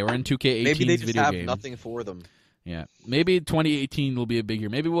 And they were in 2K18's Maybe they just video have game. Nothing for them. Yeah. Maybe 2018 will be a big year.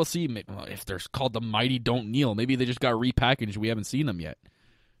 Maybe we'll see if they're called the Mighty Don't Kneel. Maybe they just got repackaged. We haven't seen them yet.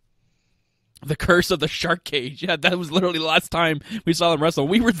 The Curse of the Shark Cage. Yeah, that was literally the last time we saw them wrestle.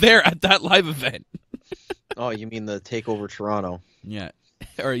 We were there at that live event. Oh, you mean the Takeover Toronto? Yeah.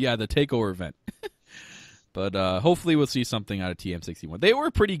 The Takeover event. But hopefully we'll see something out of TM61. They were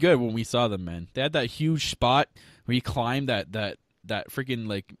pretty good when we saw them, man. They had that huge spot where he climbed that freaking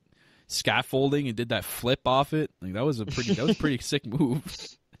like scaffolding and did that flip off it. Like that was a pretty sick move.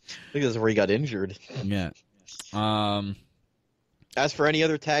 I think that's where he got injured. Yeah. As for any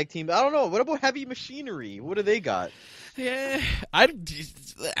other tag team, I don't know. What about Heavy Machinery? What do they got? Yeah, I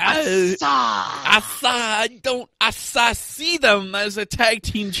see them as a tag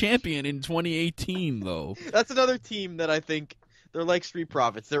team champion in 2018 though. That's another team that I think they're like Street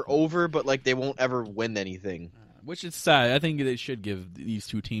Profits. They're over, but like they won't ever win anything. Which is sad. I think they should give these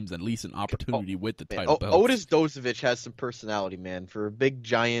two teams at least an opportunity with the title belts. Otis Dozovich has some personality, man. For a big,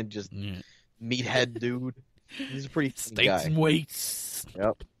 giant, just meathead dude. He's a pretty funny guy. States weights.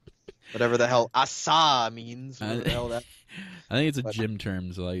 Yep. Whatever the hell Asa means. Whatever the hell that. I think it's a gym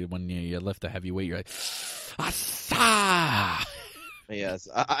term. So like when you lift a heavy weight, you're like, Asa! Yes.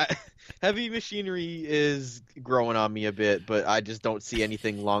 Heavy Machinery is growing on me a bit, but I just don't see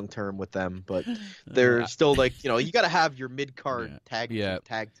anything long term with them. But they're still like, you got to have your mid card tag.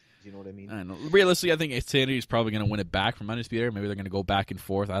 You know what I mean? I don't know. Realistically, I think Insanity is probably going to win it back from Undisputed Era. Maybe they're going to go back and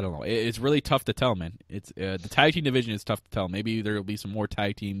forth. I don't know. It's really tough to tell, man. It's the tag team division is tough to tell. Maybe there will be some more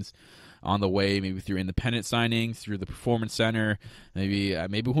tag teams on the way. Maybe through independent signings, through the Performance Center. Maybe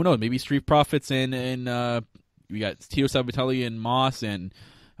who knows? Maybe Street Profits and we got Tito Sabatelli and Moss and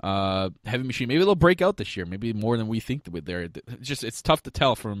Heavy Machine. Maybe they'll break out this year. Maybe more than we think that they're. It's tough to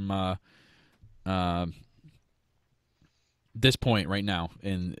tell from this point right now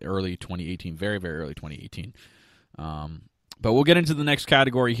in early 2018, very, very early 2018. But we'll get into the next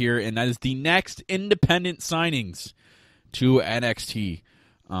category here, and that is the next independent signings to NXT.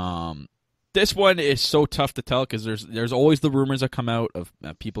 This one is so tough to tell because there's always the rumors that come out of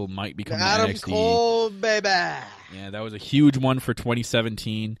people might be coming to NXT. Adam Cole, baby. Yeah, that was a huge one for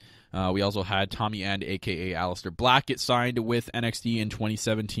 2017. We also had Tommy End, a.k.a. Aleister Black, get signed with NXT in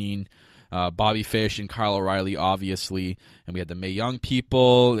 2017. Bobby Fish and Kyle O'Reilly, obviously, and we had the Mae Young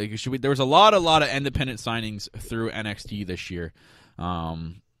people. There was a lot of independent signings through NXT this year.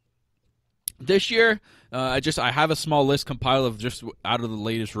 I have a small list compiled of just out of the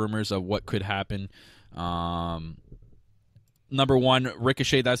latest rumors of what could happen. Number one,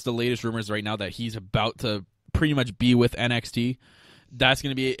 Ricochet. That's the latest rumors right now that he's about to pretty much be with NXT. That's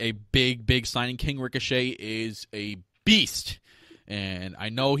going to be a big signing. King Ricochet is a beast. And I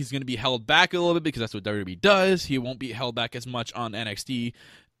know he's going to be held back a little bit because that's what WWE does. He won't be held back as much on NXT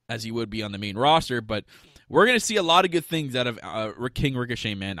as he would be on the main roster. But we're going to see a lot of good things out of King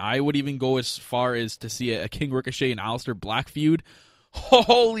Ricochet, man. I would even go as far as to see a King Ricochet and Aleister Black feud.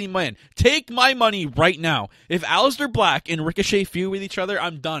 Holy man. Take my money right now. If Aleister Black and Ricochet feud with each other,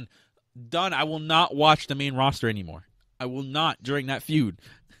 I'm done. Done. I will not watch the main roster anymore. I will not during that feud.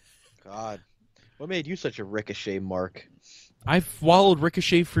 God. What made you such a Ricochet mark? I've followed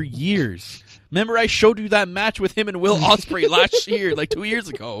Ricochet for years. Remember I showed you that match with him and Will Ospreay last year, like 2 years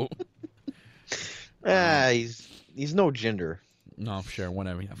ago. He's no Jinder. No, sure,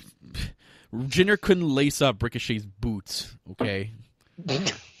 whatever. Jinder couldn't lace up Ricochet's boots, okay?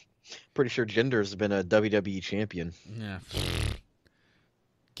 Pretty sure Jinder's been a WWE champion. Yeah.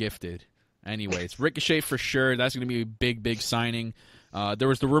 Gifted. Anyways, Ricochet for sure. That's going to be a big signing. There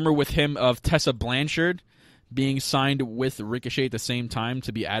was the rumor with him of Tessa Blanchard being signed with Ricochet at the same time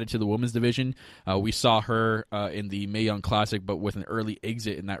to be added to the women's division. We saw her in the Mae Young Classic, but with an early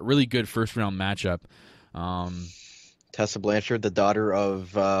exit in that really good first-round matchup. Tessa Blanchard, the daughter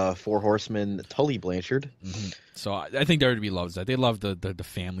of Four Horsemen Tully Blanchard. Mm-hmm. So I think WWE loves that. They love the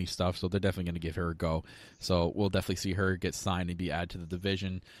family stuff, so they're definitely going to give her a go. So we'll definitely see her get signed and be added to the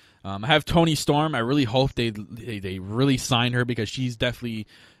division. I have Toni Storm. I really hope they really sign her because she's definitely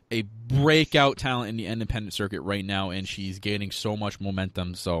a breakout talent in the independent circuit right now, and she's gaining so much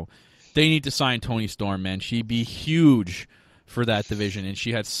momentum. So they need to sign Toni Storm, man. She'd be huge for that division, and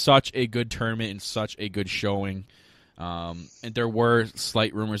she had such a good tournament and such a good showing. And there were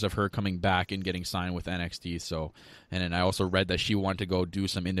slight rumors of her coming back and getting signed with NXT. So, and then I also read that she wanted to go do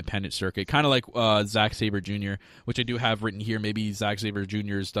some independent circuit, kind of like Zack Sabre Jr., which I do have written here. Maybe Zack Sabre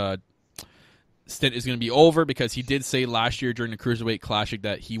Jr.'s stint is going to be over because he did say last year during the Cruiserweight Classic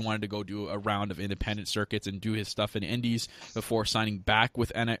that he wanted to go do a round of independent circuits and do his stuff in Indies before signing back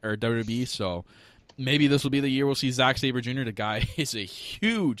with WWE. So maybe this will be the year we'll see Zack Sabre Jr. The guy is a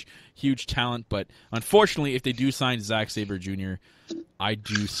huge talent, but unfortunately, if they do sign Zack Sabre Jr., I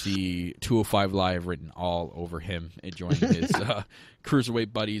do see 205 Live written all over him and joining his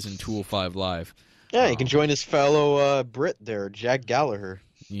Cruiserweight buddies in 205 Live. Yeah, he can join his fellow Brit there, Jack Gallagher.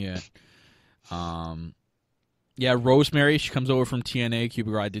 Yeah. Rosemary, she comes over from TNA.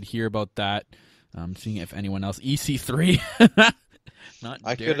 Cuba, I did hear about that. I'm seeing if anyone else. EC3.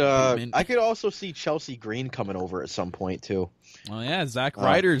 I could also see Chelsea Green coming over at some point too. Oh yeah, Zack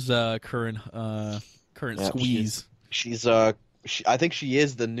Ryder's current squeeze. I think she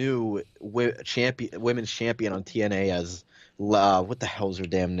is the new women's champion on TNA as what the hell's her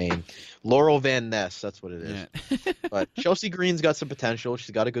damn name? Laurel Van Ness, that's what it is. Yeah. But Chelsea Green's got some potential.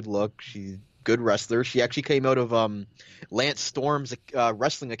 She's got a good look. She's a good wrestler. She actually came out of Lance Storm's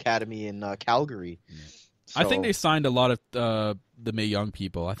wrestling academy in Calgary. Yeah. So, I think they signed a lot of the Mae Young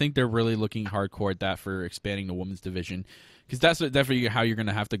people. I think they're really looking hardcore at that for expanding the women's division because that's definitely how you're going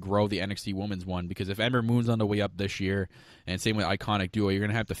to have to grow the NXT women's one because if Ember Moon's on the way up this year and same with Iconic Duo, you're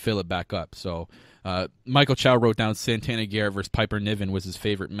going to have to fill it back up. So Michael Chow wrote down Santana Garrett versus Piper Niven was his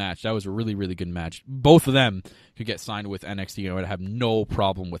favorite match. That was a really, really good match. Both of them could get signed with NXT. I would have no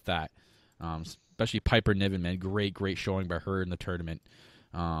problem with that. Especially Piper Niven, man. Great showing by her in the tournament.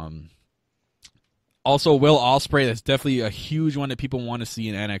 Also, Will Ospreay, that's definitely a huge one that people want to see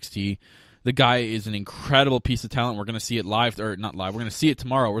in NXT. The guy is an incredible piece of talent. We're going to see it live, or not live. We're going to see it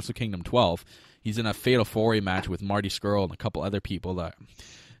tomorrow, Wrestle Kingdom 12. He's in a Fatal 4-Way match with Marty Scurll and a couple other people.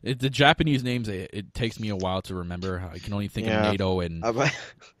 The Japanese names, it takes me a while to remember. I can only think of Naito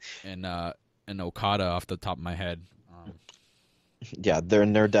and Okada off the top of my head. Yeah,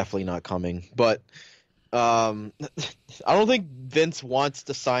 they're definitely not coming. But I don't think Vince wants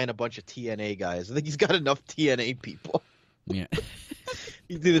to sign a bunch of TNA guys. I think he's got enough TNA people. Yeah.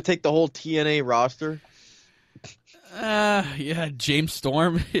 He's either take the whole TNA roster. James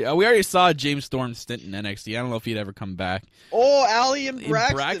Storm. We already saw James Storm stint in NXT. I don't know if he'd ever come back. Oh, Allie and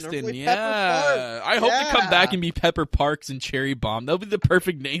Braxton. Yeah. I hope they come back and be Pepper Parks and Cherry Bomb. That'll be the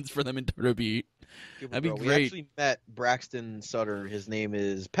perfect names for them in WWE. That'd be great. We actually met Braxton Sutter. His name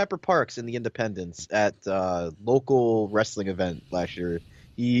is Pepper Parks in the Independents at local wrestling event last year.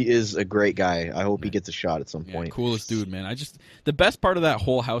 He is a great guy. I hope he gets a shot at some point. Coolest dude, man. The best part of that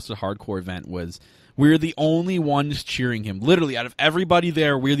whole House of Hardcore event was we're the only ones cheering him. Literally, out of everybody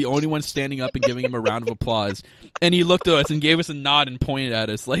there, we're the only ones standing up and giving him a round of applause. And he looked at us and gave us a nod and pointed at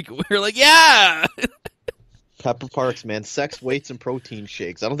us like we're like, yeah. Pepper Parks, man. Sex, weights, and protein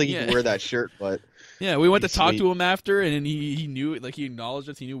shakes. I don't think he can wear that shirt, but yeah, we went to talk to him after, and he knew it. Like, he acknowledged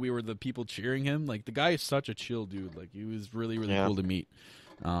us. He knew we were the people cheering him. Like, the guy is such a chill dude. Like, he was really, really cool to meet.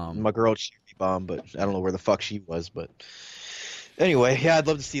 My girl cheered me bomb, but I don't know where the fuck she was. But anyway, yeah, I'd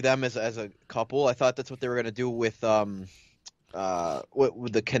love to see them as a couple. I thought that's what they were gonna do with the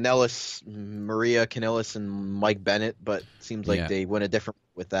Kanellis, Maria Kanellis and Mike Bennett, but it seems like they went a different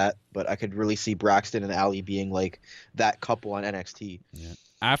with that. But I could really see Braxton and Ali being like that couple on NXT. Yeah.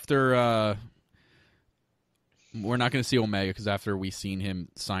 After we're not going to see Omega because after we've seen him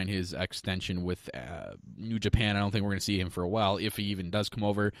sign his extension with New Japan, I don't think we're going to see him for a while, if he even does come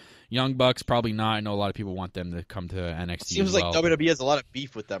over. Young Bucks, probably not. I know a lot of people want them to come to NXT. Seems like WWE has a lot of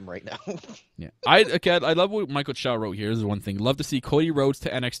beef with them right now. Yeah, I love what Michael Chow wrote here. This is one thing. Love to see Cody Rhodes to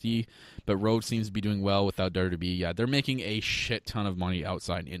NXT, but Rhodes seems to be doing well without WWE. Yeah, they're making a shit ton of money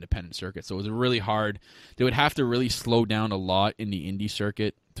outside the independent circuit, so it was really hard. They would have to really slow down a lot in the indie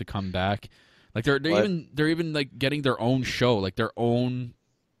circuit to come back. Like they're even like getting their own show, like their own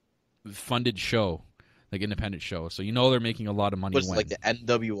funded show, like independent show. So they're making a lot of money. Like the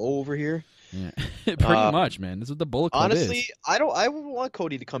NWO over here. Yeah, pretty much, man. This is what the Bullet Club honestly, is. I would want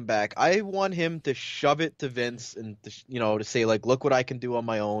Cody to come back. I want him to shove it to Vince and to say like, look what I can do on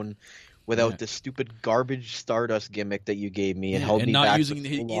my own, without this stupid garbage Stardust gimmick that you gave me and held me back. He's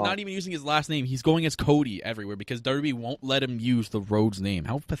not even using his last name. He's going as Cody everywhere because WWE won't let him use the Rhodes name.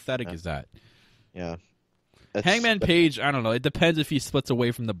 How pathetic is that? Yeah. Hangman Page, I don't know. It depends if he splits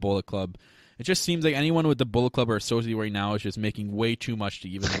away from the Bullet Club. It just seems like anyone with the Bullet Club or associated right now is just making way too much to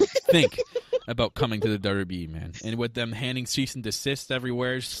even think about coming to the WWE, man. And with them handing cease and desist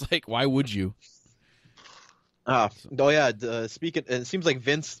everywhere, it's just like, why would you? Speaking, it seems like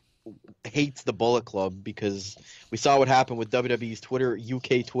Vince hates the Bullet Club because we saw what happened with WWE's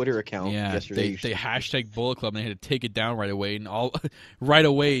UK Twitter account yesterday. They hashtag Bullet Club and they had to take it down right away. And right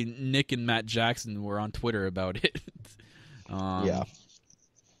away, Nick and Matt Jackson were on Twitter about it. But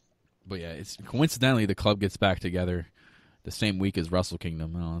yeah, it's coincidentally the club gets back together the same week as Wrestle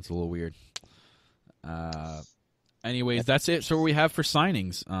Kingdom. Oh, it's a little weird. Anyways, that's it. So what we have for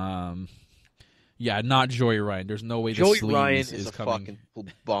signings. Yeah, not Joey Ryan. There's no way Joey Ryan is a coming.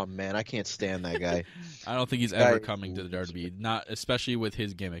 fucking bum, man. I can't stand that guy. I don't think he's ever coming to the WWE. Not especially with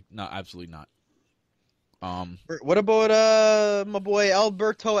his gimmick. No, absolutely not. What about my boy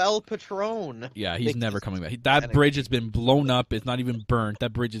Alberto El Patron? Yeah, he's never coming back. That bridge has been blown up. It's not even burnt.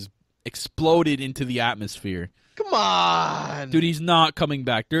 That bridge is exploded into the atmosphere. Come on, dude, he's not coming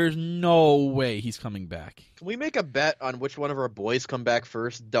back. There's no way he's coming back. Can we make a bet on which one of our boys come back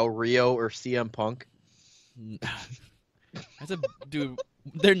first, Del Rio or CM Punk? Dude.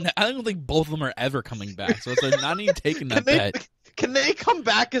 I don't think both of them are ever coming back. So it's not even taking that bet. Can they come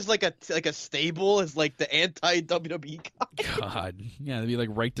back as like a stable, as like the anti WWE guy? God, yeah, it'd be like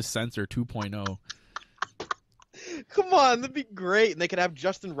Right to Censor 2.0. Come on, that'd be great, and they could have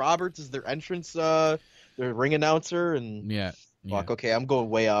Justin Roberts as their entrance, their ring announcer, and fuck. Okay, I'm going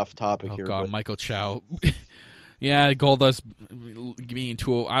way off topic here. Oh God, Michael Chow. Yeah, Goldust being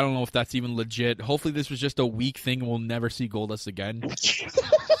too. I don't know if that's even legit. Hopefully, this was just a week thing, and we'll never see Goldust again.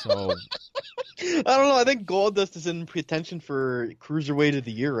 So I don't know. I think Goldust is in pretension for Cruiserweight of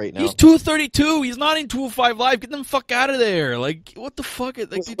the Year right now. He's 232. He's not in 205 Live. Get them fuck out of there. Like, what the fuck?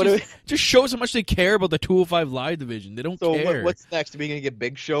 Like, just shows how much they care about the 205 Live division. They don't care. So what's next? Are we gonna get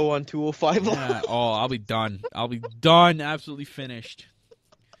Big Show on 205 Live? Yeah. Oh, I'll be done. Absolutely finished.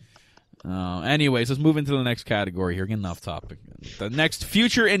 Anyways, let's move into the next category here. Getting off topic. The next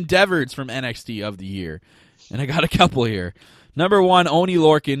future endeavors from NXT of the year. And I got a couple here. Number one, Oney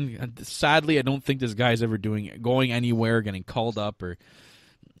Lorcan. Sadly, I don't think this guy's ever going anywhere, getting called up, or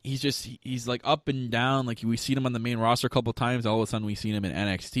he's like up and down. Like, we've seen him on the main roster a couple times. All of a sudden, we've seen him in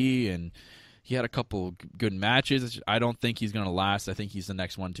NXT, and he had a couple good matches. I don't think he's going to last. I think he's the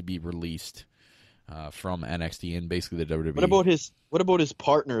next one to be released from NXT and basically the WWE. What about his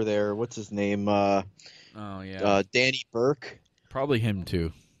partner there? What's his name? Danny Burke. Probably him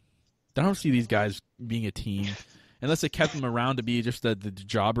too. I don't see these guys being a team unless they kept them around to be just the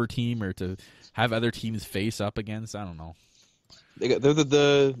jobber team or to have other teams face up against. I don't know.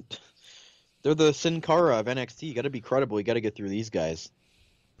 They're the Sin Cara of NXT. You got to be credible. You got to get through these guys.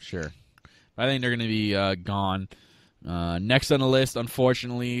 Sure. I think they're going to be gone Next on the list,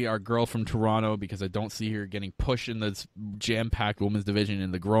 unfortunately, our girl from Toronto, because I don't see her getting pushed in this jam-packed women's division,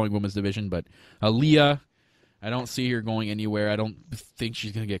 in the growing women's division, but Aaliyah, I don't see her going anywhere. I don't think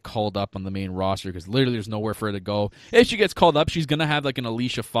she's going to get called up on the main roster because literally there's nowhere for her to go. If she gets called up, she's going to have like an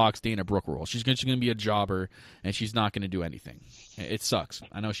Alicia Fox, Dana Brooke role. She's going to be a jobber, and she's not going to do anything. It sucks.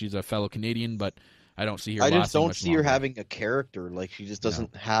 I know she's a fellow Canadian, but I don't see her. I just don't much see longer. her having a character. Like, she just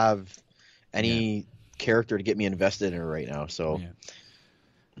doesn't have any character to get me invested in her right now. So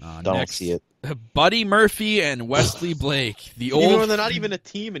don't next, see it. Buddy Murphy and Wesley Blake, Even when they're not even a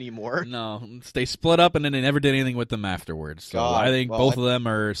team anymore. No, they split up and then they never did anything with them afterwards. So I think both of them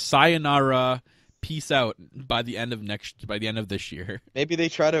are sayonara, peace out by the end of this year. Maybe they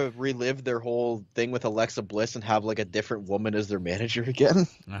try to relive their whole thing with Alexa Bliss and have like a different woman as their manager again.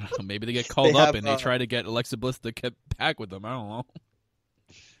 I don't know. Maybe they get called up and they try to get Alexa Bliss to get back with them. I don't know.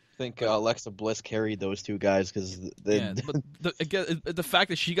 I think Alexa Bliss carried those two guys because but the fact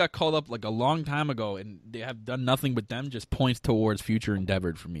that she got called up like a long time ago and they have done nothing with them just points towards future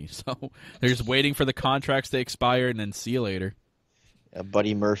endeavor for me. So they're just waiting for the contracts to expire and then see you later.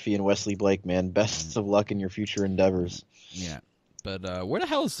 Buddy Murphy and Wesley Blake, man, best of luck in your future endeavors. Yeah. But where the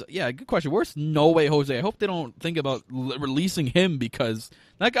hell is... Yeah, good question. Where's No Way Jose? I hope they don't think about releasing him because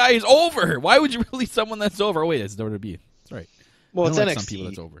that guy is over. Why would you release someone that's over? Oh, wait, it's WWE. That's right. Well, it's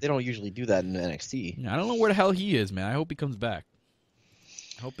NXT. They don't usually do that in NXT. Yeah, I don't know where the hell he is, man. I hope he comes back.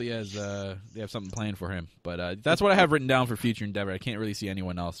 I hope he has. They have something planned for him. But that's what I have written down for future endeavor. I can't really see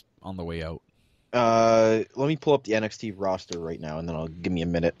anyone else on the way out. Let me pull up the NXT roster right now, and then I'll give me a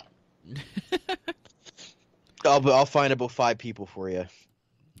minute. I'll find about 5 people for you.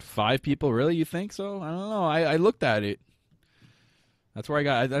 5 people, really? You think so? I don't know. I looked at it. That's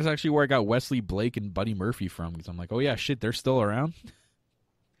actually where I got Wesley Blake and Buddy Murphy from. Because I'm like, oh yeah, shit, they're still around.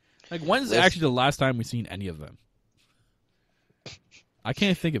 Like, when's actually the last time we've seen any of them? I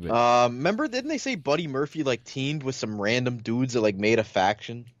can't think of it. Remember, didn't they say Buddy Murphy like teamed with some random dudes that like made a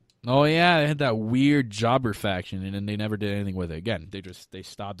faction? Oh yeah, they had that weird jobber faction, and then they never did anything with it. Again, they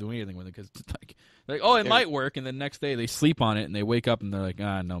stopped doing anything with it because like oh, it might work, and the next day they sleep on it and they wake up and they're like,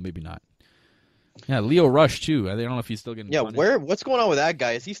 no, maybe not. Yeah, Leo Rush too. I don't know if he's still getting punished. What's going on with that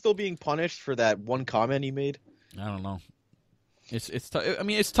guy? Is he still being punished for that one comment he made? I don't know. It's tough. I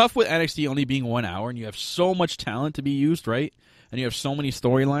mean, it's tough with NXT only being 1 hour, and you have so much talent to be used, right? And you have so many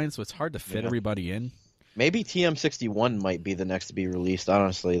storylines, so it's hard to fit everybody in. Maybe TM61 might be the next to be released.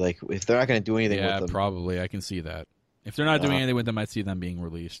 Honestly, like if they're not going to do anything with them, probably I can see that. If they're not doing anything with them, I'd see them being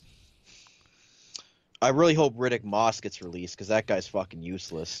released. I really hope Riddick Moss gets released because that guy's fucking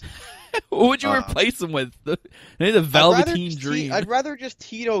useless. What would you replace him with? The Velveteen Dream. I'd rather just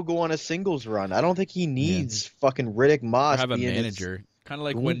Tito go on a singles run. I don't think he needs fucking Riddick Moss. Or have a manager. Kind of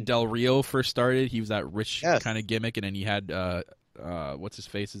like when Del Rio first started. He was that rich kind of gimmick, and then he had what's his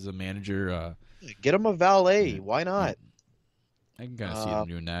face as a manager. Get him a valet. Why not? I can kind of see them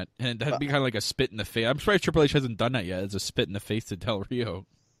doing that. And that'd be kind of like a spit in the face. I'm surprised Triple H hasn't done that yet. It's a spit in the face to Del Rio.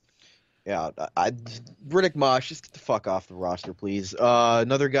 Yeah, Riddick Moss, just get the fuck off the roster, please.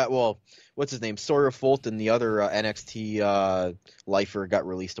 Another guy, what's his name? Sawyer Fulton, the other NXT lifer, got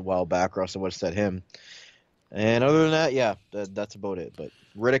released a while back, or else I would have said him. And other than that, yeah, that's about it. But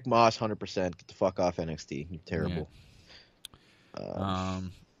Riddick Moss, 100%, get the fuck off NXT. You're terrible. Yeah.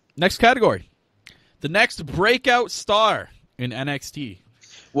 Next category. The next breakout star in NXT.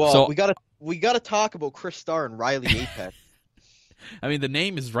 Well, so, we gotta talk about Chris Starr and Riley Apex. I mean, the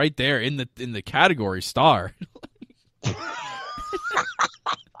name is right there in the category star.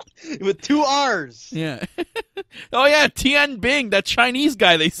 With 2 R's. Yeah. Oh, yeah, Tian Bing, that Chinese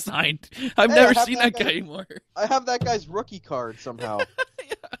guy they signed. I've never seen that guy anymore. I have that guy's rookie card somehow.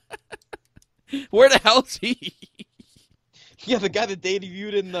 Yeah. Where the hell is he? Yeah, the guy that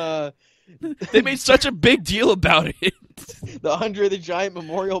debuted in the... They made such a big deal about it. The Andre the Giant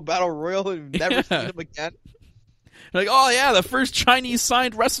Memorial Battle Royal, and we've never seen him again. Like, oh, yeah, the first Chinese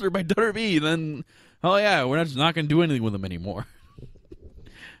signed wrestler by WWE. Then, oh, yeah, we're not going to do anything with him anymore.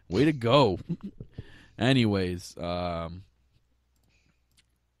 Way to go. Anyways, we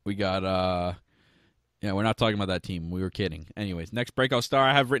got, we're not talking about that team. We were kidding. Anyways, next breakout star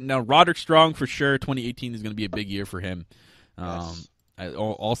I have written down, Roderick Strong for sure. 2018 is going to be a big year for him. Yes.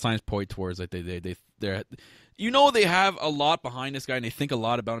 All signs point towards like they're they have a lot behind this guy and they think a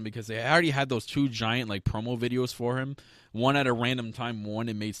lot about him because they already had those 2 giant like promo videos for him. One at a random time, one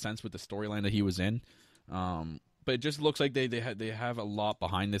it made sense with the storyline that he was in. But it just looks like they have a lot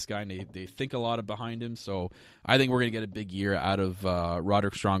behind this guy and they think a lot behind him. So I think we're gonna get a big year out of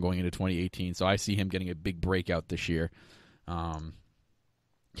Roderick Strong going into 2018. So I see him getting a big breakout this year.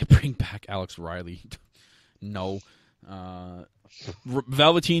 Bring back Alex Riley. No.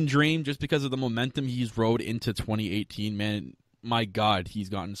 Velveteen Dream, just because of the momentum he's rode into 2018, man, my God, he's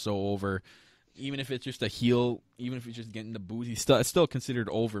gotten so over. Even if it's just a heel, even if he's just getting the booze, it's still considered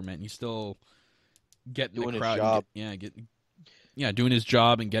over, man. He's still getting doing the crowd, his job. doing his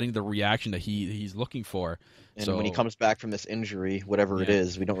job and getting the reaction that he's looking for. And when he comes back from this injury, whatever it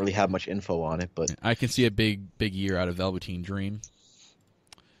is, we don't really have much info on it, but I can see a big year out of Velveteen Dream.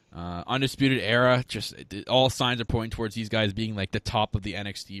 Undisputed Era, just all signs are pointing towards these guys being like the top of the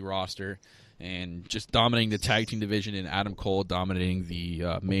NXT roster and just dominating the tag team division, and Adam Cole dominating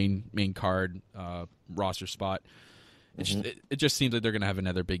the main card roster spot. It just seems like they're going to have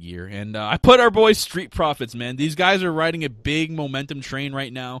another big year. And I put our boys Street Profits, man. These guys are riding a big momentum train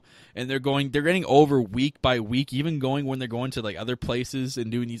right now, and they're getting over week by week, even going when they're going to like other places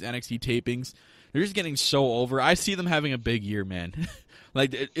and doing these NXT tapings. They're just getting so over. I see them having a big year, man.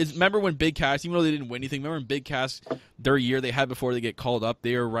 Like, remember when Big Cass, even though they didn't win anything, remember when Big Cass, their year they had before they get called up,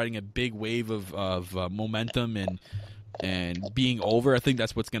 they were riding a big wave of momentum and being over. I think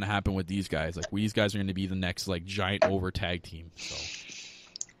that's what's going to happen with these guys. Like, these guys are going to be the next like giant over tag team. So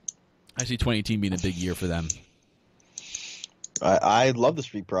I see 2018 being a big year for them. I love the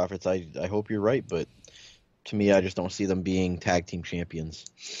Street Profits. I hope you're right, but to me, I just don't see them being tag team champions.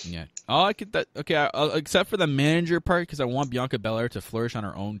 Yeah. Oh, I get that. Okay, except for the manager part, because I want Bianca Belair to flourish on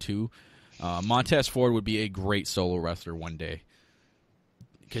her own too. Montez Ford would be a great solo wrestler one day,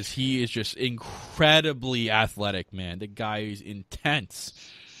 because he is just incredibly athletic, man. The guy is intense.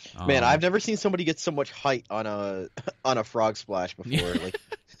 Man, I've never seen somebody get so much height on a frog splash before. Like,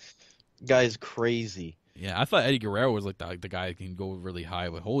 guy's crazy. Yeah, I thought Eddie Guerrero was like the guy that can go really high,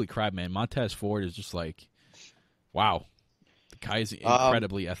 but holy crap, man, Montez Ford is just like, wow. The guy is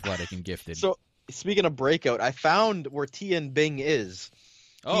incredibly athletic and gifted. So, speaking of Breakout, I found where Tian Bing is.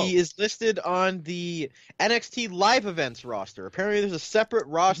 Oh. He is listed on the NXT live events roster. Apparently, there's a separate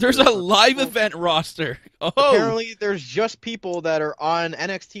roster. There's a live event roster. Oh. Apparently, there's just people that are on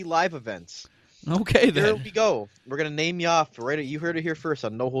NXT live events. Okay, then. Here we go. We're going to name you off. You heard it here first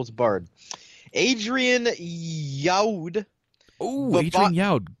on No Holds Barred. Adrian Yaud. Oh, Adrian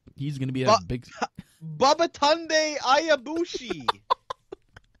Yaud. He's going to be a big... Babatunde Ayabushi.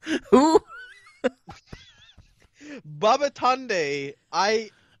 Who? Babatunde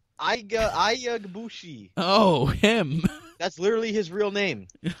Ayabushi. Oh, him. That's literally his real name.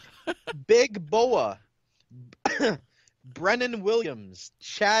 Big Boa. Brennan Williams.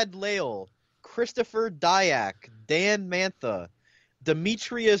 Chad Lale. Christopher Dyack. Dan Mantha.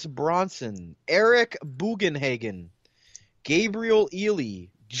 Demetrius Bronson. Eric Bugenhagen. Gabriel Ely.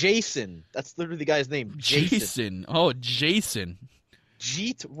 Jason. That's literally the guy's name. Jason. Oh, Jason.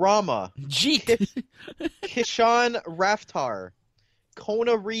 Jeet Rama. Jeet. Kishan Raftar.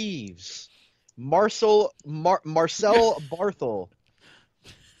 Kona Reeves. Marcel Barthel.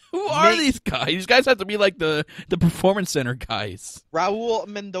 Who are these guys? These guys have to be like the Performance Center guys. Raul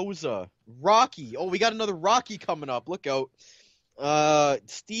Mendoza. Rocky. Oh, we got another Rocky coming up. Look out.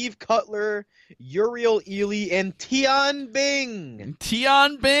 Steve Cutler, Uriel Ely, and Tian Bing.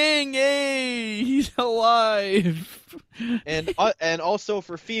 Tian Bing, hey, he's alive. And also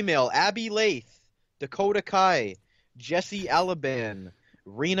for female, Abby Lath, Dakota Kai, Jesse Alaban,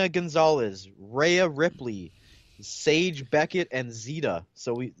 Rena Gonzalez, Rhea Ripley, Sage Beckett, and Zeta.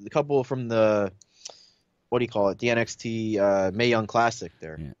 So the couple from the, what do you call it, the NXT Mae Young Classic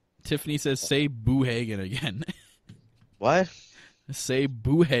there. Yeah. Tiffany says, say Boo Hagen again. What? Say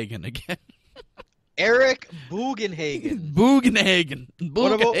Boohagen again. Eric Bugenhagen. Bugenhagen.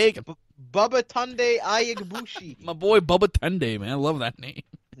 What about Babatunde Ayagbushi? My boy Bubba Tunde, man. I love that name.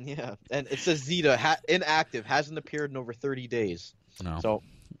 Yeah, and it says Zeta, inactive, hasn't appeared in over 30 days. No. So,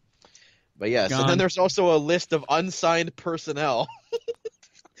 but yeah, so then there's also a list of unsigned personnel,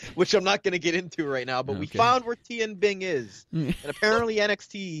 which I'm not going to get into right now, but we found where Tian Bing is. And apparently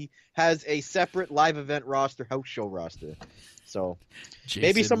NXT has a separate live event roster, house show roster. So Jason,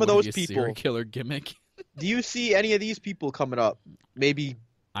 maybe some of those people. Serial killer gimmick. Do you see any of these people coming up? Maybe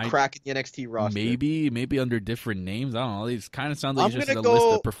cracking the NXT roster. Maybe under different names. I don't know. These kind of sound like just a list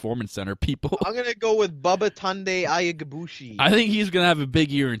of Performance Center people. I'm gonna go with Babatunde Ayagbushi. I think he's gonna have a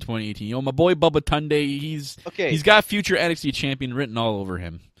big year in 2018. You know, my boy Babatunde, he's got future NXT champion written all over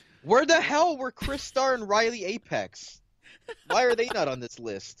him. Where the hell were Chris Starr and Riley Apex? Why are they not on this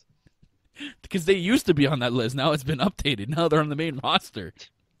list? Because they used to be on that list. Now it's been updated. Now they're on the main roster.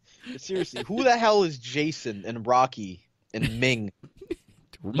 Seriously, who the hell is Jason and Rocky and Ming?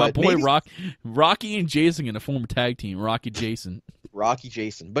 My boy Rocky and Jason in a former tag team. Rocky Jason.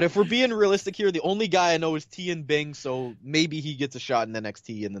 But if we're being realistic here, the only guy I know is Tian Bing, so maybe he gets a shot in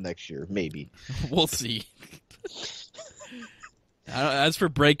NXT in the next year. Maybe. We'll see. As for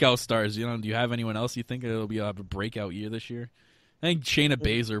breakout stars, do you have anyone else you think it'll be a breakout year this year? I think Shayna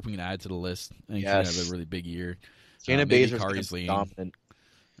Baszler we can add to the list. I think she's gonna have a really big year. Shayna Baszler's dominant.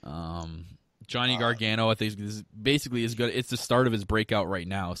 Johnny Gargano, I think, is basically as good. It's the start of his breakout right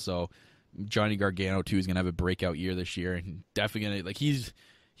now. So Johnny Gargano too is gonna have a breakout year this year, and definitely gonna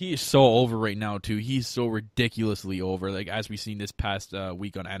he is so over right now too. He's so ridiculously over. Like as we've seen this past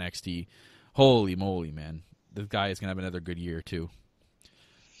week on NXT. Holy moly, man! This guy is gonna have another good year too.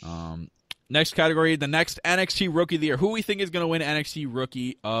 Next category, the next NXT Rookie of the Year. Who we think is going to win NXT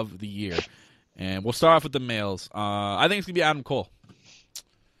Rookie of the Year? And we'll start off with the males. I think it's going to be Adam Cole.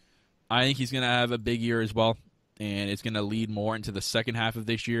 I think he's going to have a big year as well, and it's going to lead more into the second half of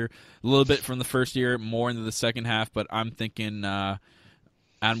this year. A little bit from the first year, more into the second half, but I'm thinking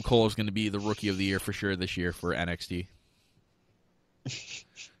Adam Cole is going to be the Rookie of the Year for sure this year for NXT.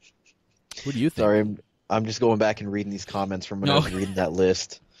 What do you think? Sorry, I'm just going back and reading these comments from when I was reading that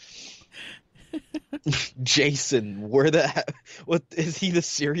list. Jason, what is he the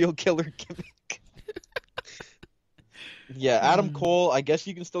serial killer gimmick? Yeah, Adam Cole, I guess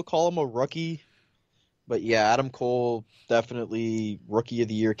you can still call him a rookie. But yeah, Adam Cole, definitely Rookie of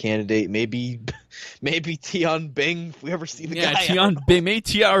the Year candidate. Maybe Tian Bing, if we ever see the guy. Yeah, Tian Bing, maybe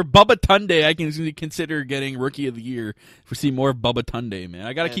Tian or Bubba Tunde. I can consider getting Rookie of the Year if we see more of Bubba Tunde, man.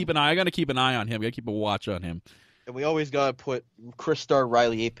 I gotta keep an eye on him. I gotta keep a watch on him. And we always gotta put Chris Star,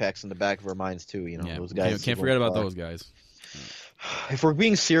 Riley Apex in the back of our minds too. Those guys. Can't forget about those guys. If we're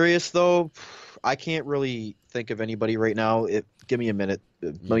being serious though, I can't really think of anybody right now. Give me a minute.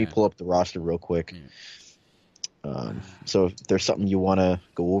 Let me pull up the roster real quick. So if there's something you want to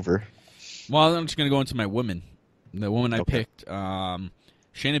go over. Well, I'm just gonna go into my woman. The woman I picked, Shayna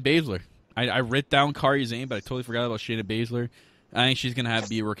Baszler. I wrote down Kairi Sane, but I totally forgot about Shayna Baszler. I think she's gonna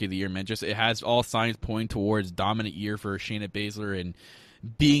be a Rookie of the Year, man. Just it has all signs pointing towards dominant year for Shayna Baszler and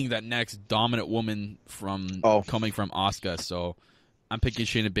being that next dominant woman coming from Asuka. So I'm picking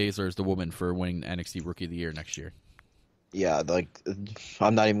Shayna Baszler as the woman for winning NXT Rookie of the Year next year. Yeah,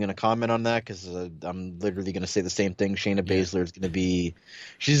 I'm not even going to comment on that because I'm literally going to say the same thing. Shayna Baszler is going to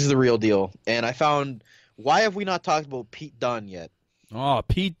she's the real deal. And I found, why have we not talked about Pete Dunne yet? Oh,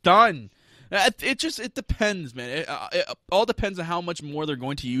 Pete Dunne. It depends, man. It all depends on how much more they're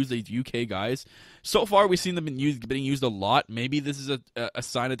going to use these UK guys. So far, we've seen them being used a lot. Maybe this is a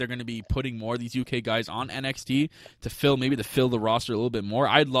sign that they're going to be putting more of these UK guys on NXT to fill the roster a little bit more.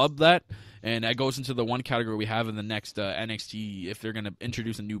 I'd love that. And that goes into the one category we have in the next NXT. If they're going to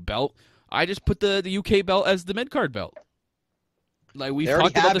introduce a new belt, I just put the UK belt as the mid-card belt. Like we've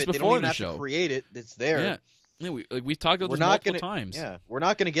talked about this before in the show. To create it. It's there. Yeah, we've talked about this multiple times. Yeah, we're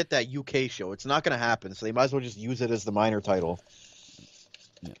not going to get that UK show. It's not going to happen. So they might as well just use it as the minor title.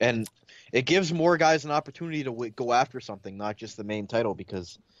 Yeah. And it gives more guys an opportunity to go after something, not just the main title.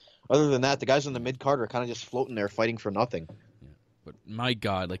 Because other than that, the guys in the mid-card are kind of just floating there fighting for nothing. But my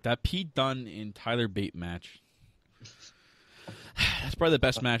God, like that Pete Dunne and Tyler Bate match. That's probably the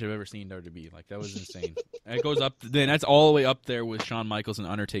best match I've ever seen in WWE. Like that was insane. And it goes up. Then that's all the way up there with Shawn Michaels and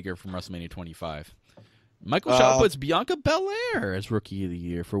Undertaker from WrestleMania 25. Michael Shaw puts Bianca Belair as Rookie of the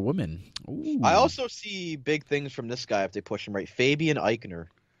Year for women. Ooh. I also see big things from this guy if they push him right. Fabian Eichner.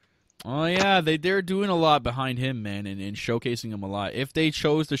 Oh yeah, they're doing a lot behind him, man, and showcasing him a lot. If they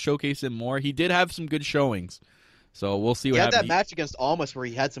chose to showcase him more, he did have some good showings. So we'll see what happens. He had that match against Almas where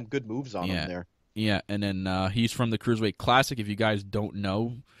he had some good moves on him there. Yeah, and then he's from the Cruiserweight Classic. If you guys don't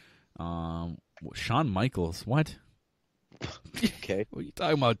know, Shawn Michaels. What? Okay. What are you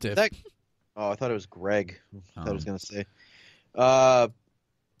talking about, Tiff? I thought it was Greg. I thought I was going to say.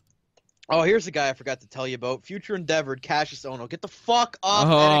 Here's the guy I forgot to tell you about. Future Endeavored, Cassius Ohno. Get the fuck off.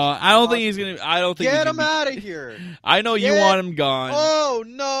 I don't think he's going to. Get him out of here. I know you want him gone. Oh,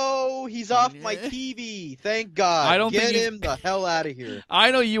 no. He's off my TV. Thank God. Get him the hell out of here.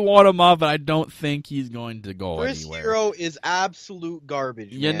 I know you want him off, but I don't think he's going to go Chris anywhere. Hero is absolute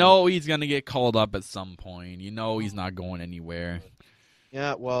garbage, You know he's going to get called up at some point. You know he's not going anywhere.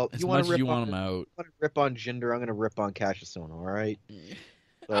 Yeah, well, you want him out. You want to rip on Jinder, I'm going to rip on Cassius Ohno, all right?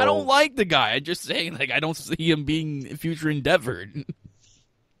 So, I don't like the guy. I'm just saying, I don't see him being Future Endeavored.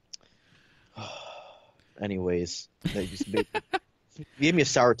 Anyways, they just gave me a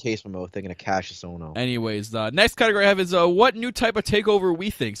sour taste when I was thinking of Cassius Ohno. Anyways, the next category I have is what new type of takeover we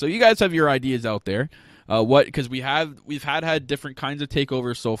think. So you guys have your ideas out there. Because we've had different kinds of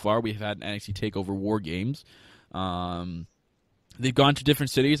takeovers so far. We've had NXT Takeover War Games. They've gone to different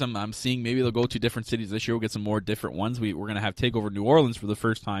cities. I'm seeing maybe they'll go to different cities this year. We'll get some more different ones. We're going to have TakeOver New Orleans for the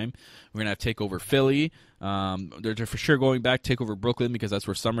first time. We're going to have TakeOver Philly. They're for sure going back TakeOver Brooklyn because that's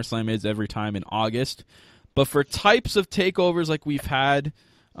where SummerSlam is every time in August. But for types of takeovers like we've had,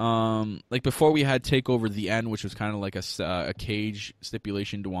 like before we had Takeover the End, which was kind of like a cage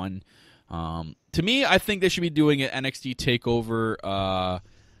stipulation one. To me, I think they should be doing an NXT Takeover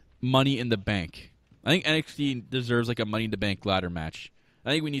Money in the Bank. I think NXT deserves like a Money in the Bank ladder match. I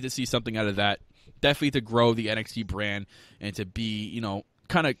think we need to see something out of that. Definitely to grow the NXT brand and to be,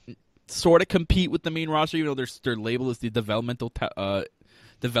 kind of sort of compete with the main roster, even though their label is the developmental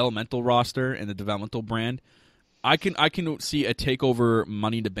roster and the developmental brand. I can see a Takeover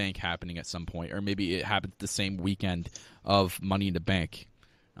Money in the Bank happening at some point, or maybe it happens the same weekend of Money in the Bank.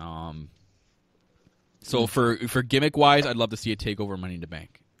 So for gimmick wise, I'd love to see a Takeover Money in the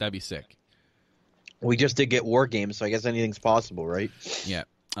Bank. That'd be sick. We just did get War Games, so I guess anything's possible, right? Yeah.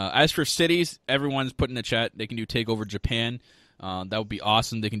 As for cities, everyone's put in the chat. They can do Takeover Japan. That would be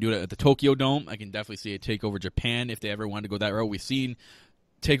awesome. They can do it at the Tokyo Dome. I can definitely see a Takeover Japan if they ever want to go that route. We've seen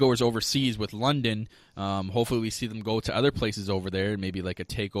takeovers overseas with London. Hopefully we see them go to other places over there, maybe like a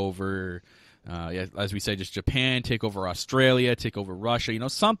Takeover, as we said, just Japan, Takeover Australia, Takeover Russia,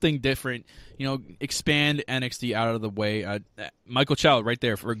 something different, expand NXT out of the way. Michael Chow right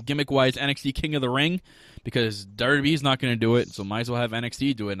there for gimmick-wise NXT King of the Ring, because WWE's not going to do it, so might as well have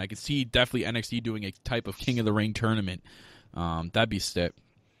NXT do it. And I can see definitely NXT doing a type of King of the Ring tournament. That'd be stiff.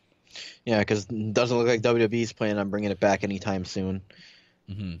 Yeah, because it doesn't look like WWE's planning on bringing it back anytime soon.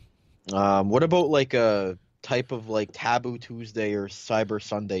 Mm-hmm. What about like a type of like Taboo Tuesday or Cyber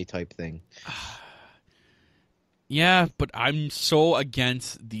Sunday type thing? Yeah, but I'm so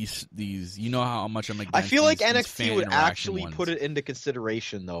against these. You know how much I'm against. I feel like these NXT would actually ones. put it into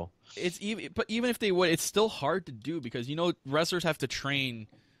consideration, though. But even if they would, it's still hard to do because wrestlers have to train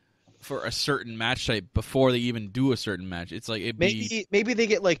for a certain match type before they even do a certain match. It's like maybe they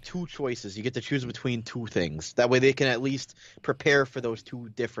get like two choices. You get to choose between two things. That way they can at least prepare for those two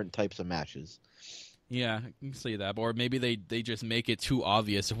different types of matches. Yeah, I can see that. Or maybe they just make it too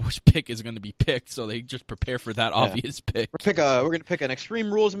obvious of which pick is going to be picked, so they just prepare for that obvious pick. We're going to pick an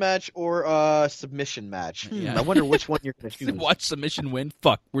Extreme Rules match or a submission match. Yeah. I wonder which one you're going to choose. Watch submission win.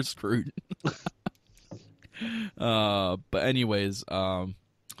 Fuck, we're screwed. But anyways,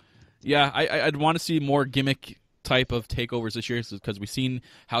 yeah, I'd want to see more gimmick type of takeovers this year because we've seen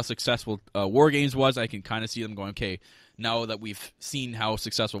how successful War Games was. I can kind of see them going, okay, now that we've seen how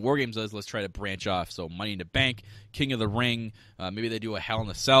successful War Games is, let's try to branch off. So Money in the Bank, King of the Ring, maybe they do a Hell in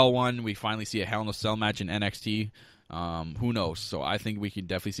a Cell one. We finally see a Hell in a Cell match in NXT. Who knows? So I think we can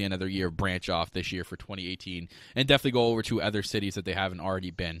definitely see another year branch off this year for 2018 and definitely go over to other cities that they haven't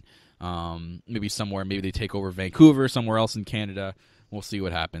already been. Maybe somewhere, maybe they take over Vancouver, somewhere else in Canada. We'll see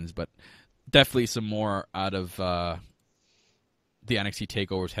what happens, but definitely some more out of the NXT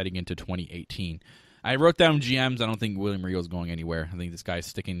takeovers heading into 2018. I wrote down GMs. I don't think William Regal's going anywhere. I think this guy's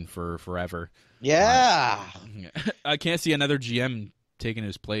sticking for forever. Yeah. I can't see another GM taking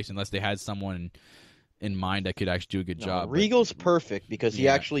his place unless they had someone in mind that could actually do a good job. Regal's perfect because he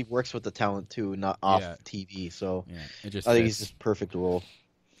actually works with the talent too, not off TV. So I think he's just perfect role.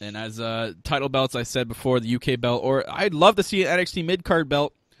 And as title belts, I said before, the UK belt, or I'd love to see an NXT mid-card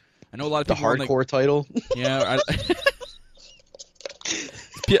belt. I know a lot of people the hardcore title. Yeah,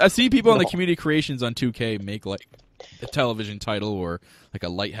 I see people in the community creations on 2K make like a television title or like a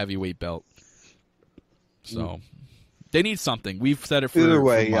light heavyweight belt. So they need something. We've said it for either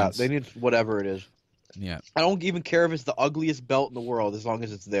way. for months. They need whatever it is. Yeah, I don't even care if it's the ugliest belt in the world as long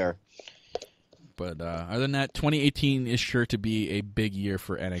as it's there. But other than that, 2018 is sure to be a big year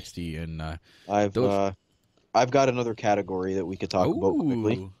for NXT, and I've got another category that we could talk about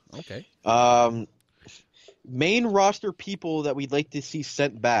quickly. Okay. Main roster people that we'd like to see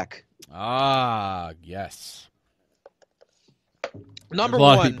sent back. Ah, yes. Number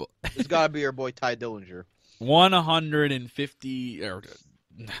one has got to be our boy Ty Dillinger. 150 or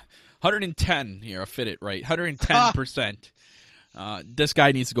 110 here. I'll fit it right. 110%. This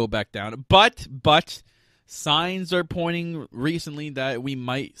guy needs to go back down. But signs are pointing recently that we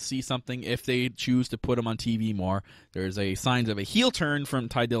might see something if they choose to put him on TV more. There's signs of a heel turn from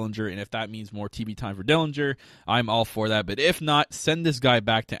Ty Dillinger, and if that means more TV time for Dillinger, I'm all for that. But if not, send this guy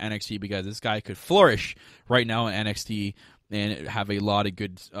back to NXT because this guy could flourish right now in NXT and have a lot of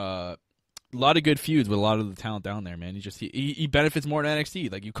good feuds with a lot of the talent down there, man. He benefits more in NXT.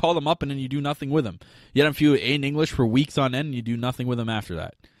 Like, you call him up and then you do nothing with him. You let him feud in English for weeks on end and you do nothing with him after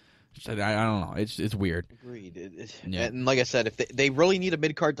that. I don't know. It's weird. Agreed. And like I said, if they really need a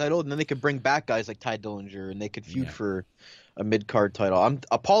mid-card title, then they could bring back guys like Ty Dillinger and they could feud for a mid-card title.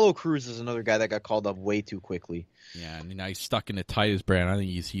 Apollo Crews is another guy that got called up way too quickly. Yeah, and now he's stuck in the Titus brand. I think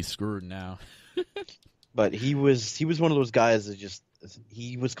he's screwed now. But he was one of those guys that just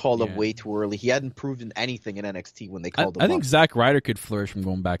he was called up way too early. He hadn't proven anything in NXT when they called him I up. think Zack Ryder could flourish from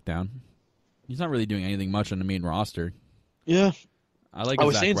going back down. He's not really doing anything much on the main roster. Yeah. I like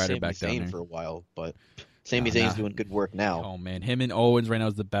Zack Ryder back down there. For a while, but Sami Zayn's doing good work now. Oh man, him and Owens right now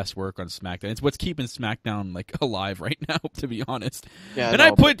is the best work on SmackDown. It's what's keeping SmackDown like alive right now, to be honest. Yeah, and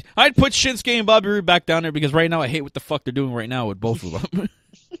I'd put Shinsuke and Bobby Roode back down there because right now I hate what the fuck they're doing right now with both of them.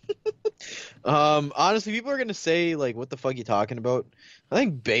 Honestly, people are gonna say like, "What the fuck are you talking about?" I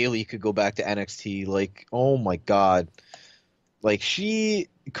think Bayley could go back to NXT. Like, oh my god, like she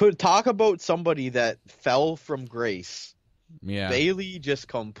could talk about somebody that fell from grace. Yeah, Bayley just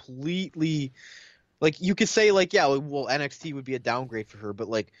completely. Like, you could say, like, yeah, well, NXT would be a downgrade for her, but,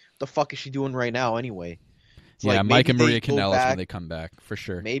 like, the fuck is she doing right now anyway? It's like Mike and Maria Kanellis when they come back, for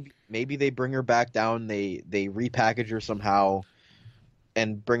sure. Maybe they bring her back down, they repackage her somehow,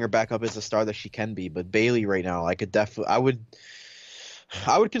 and bring her back up as a star that she can be. But Bayley right now, I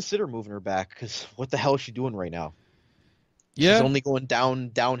would consider moving her back, because what the hell is she doing right now? Yeah. She's only going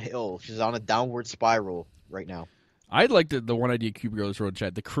downhill. She's on a downward spiral right now. I'd like the one idea Cube Girls wrote in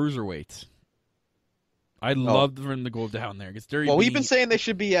chat, the cruiserweights. I'd love for them to go down there. Well, we've been saying they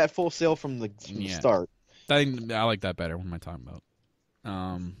should be at Full Sail from the start. I like that better. What am I talking about?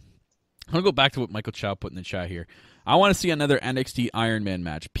 I'm going to go back to what Michael Chow put in the chat here. I want to see another NXT Iron Man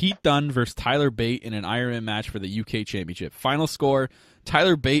match. Pete Dunne versus Tyler Bate in an Iron Man match for the UK Championship. Final score,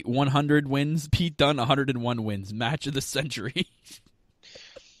 Tyler Bate 100 wins, Pete Dunne 101 wins. Match of the century.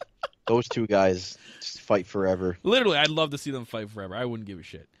 Those two guys just fight forever. Literally, I'd love to see them fight forever. I wouldn't give a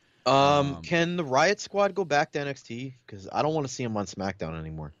shit. Can the Riot Squad go back to NXT? Because I don't want to see them on SmackDown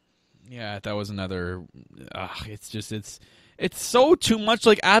anymore. Yeah, that was another. It's so too much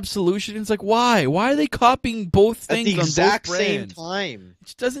like Absolution. It's like, why? Why are they copying both things at the exact on both same time? It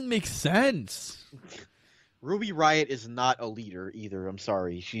just doesn't make sense. Ruby Riott is not a leader either. I'm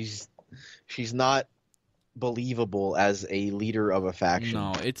sorry, she's not believable as a leader of a faction.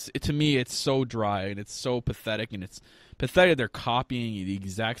 No, to me it's so dry and it's so pathetic, and it's pathetic they're copying the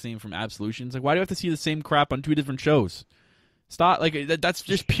exact same from Absolution. It's like, why do you have to see the same crap on two different shows? Stop. Like, that's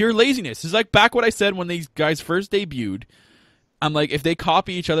just pure laziness. It's like back what I said when these guys first debuted. I'm like, if they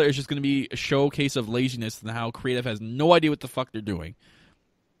copy each other, it's just going to be a showcase of laziness and how creative has no idea what the fuck they're doing.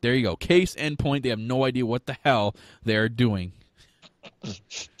 There you go. Case and point. They have no idea what the hell they're doing.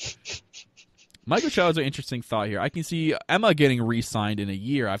 Michael Chow has an interesting thought here. I can see Emma getting re-signed in a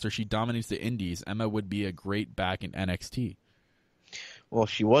year after she dominates the Indies. Emma would be a great back in NXT. Well,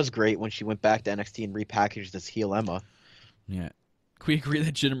 she was great when she went back to NXT and repackaged as heel Emma. Yeah. Can we agree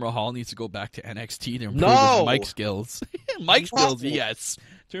that Jinder Mahal needs to go back to NXT to improve his mic skills? Skills, yes.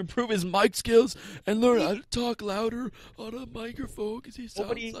 To improve his mic skills and learn how to talk louder on a microphone because he sounds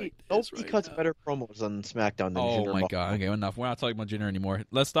like this Nobody cuts better promos on SmackDown than Jinder Mahal. Oh, my God. Okay, enough. We're not talking about Jinder anymore.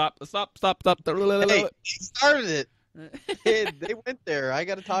 Let's stop. Hey, he started it. They went there. I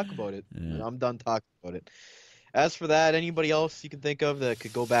got to talk about it. Yeah. I'm done talking about it. As for that, anybody else you can think of that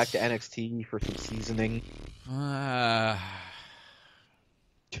could go back to NXT for some seasoning?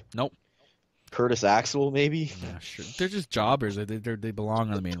 Nope. Curtis Axel, maybe? Yeah, sure. They're just jobbers. They belong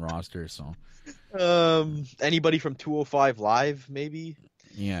on the main roster, so. Anybody from 205 Live, maybe?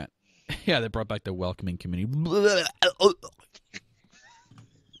 Yeah. Yeah, they brought back the welcoming committee. Yeah,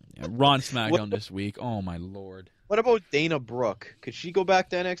 Ron SmackDown this week. Oh, my Lord. What about Dana Brooke? Could she go back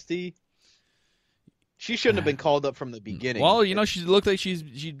to NXT? She shouldn't have been called up from the beginning. Well, she looked like she's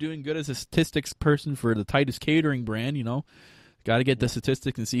doing good as a statistics person for the Titus Catering brand, Got to get the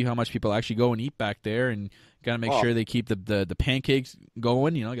statistics and see how much people actually go and eat back there, and got to make sure they keep the pancakes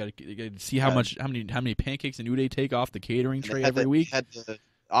going. Got to see how many pancakes and Uday take off the catering tray every week.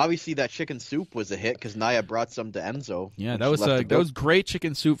 Obviously, that chicken soup was a hit because Nia brought some to Enzo. Yeah, that was great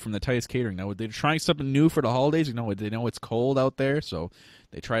chicken soup from the Titus Catering. Now they're trying something new for the holidays. They know it's cold out there, so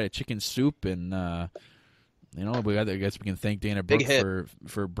they tried a chicken soup, and I guess we can thank Dana Brooke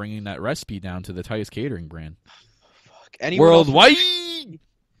for bringing that recipe down to the Titus Catering brand. Worldwide,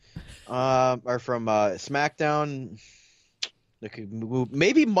 or from SmackDown,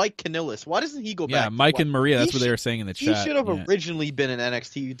 maybe Mike Kanellis. Why doesn't he go back? Yeah, Mike and Maria. That's what they were saying in the chat. He should have originally been in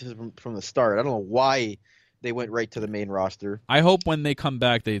NXT from the start. I don't know why they went right to the main roster. I hope when they come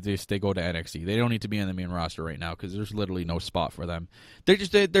back, they go to NXT. They don't need to be on the main roster right now because there's literally no spot for them. Their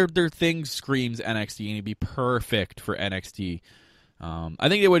thing screams NXT, and it'd be perfect for NXT. I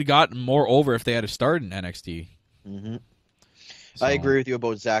think they would have gotten more over if they had to start in NXT. Mm-hmm. So. I agree with you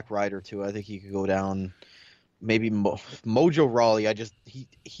about Zack Ryder too. I think he could go down. Maybe Mojo Rawley. I just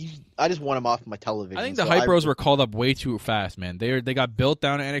want him off my television. I think the Hype Bros were called up way too fast, man. They got built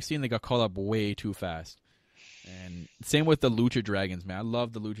down at NXT and they got called up way too fast. And same with the Lucha Dragons, man. I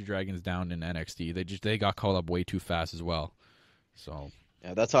love the Lucha Dragons down in NXT. They got called up way too fast as well. So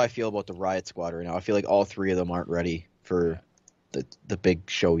yeah, that's how I feel about the Riot Squad right now. I feel like all three of them aren't ready for the big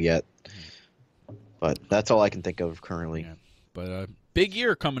show yet. But that's all I can think of currently. Yeah. But big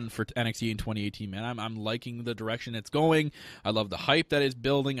year coming for NXT in 2018, man. I'm liking the direction it's going. I love the hype that it's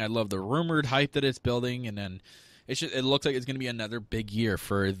building. I love the rumored hype that it's building. And then it looks like it's going to be another big year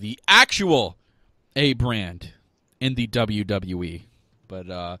for the actual A brand in the WWE.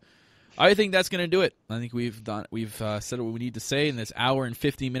 But I think that's going to do it. I think we've said what we need to say in this hour and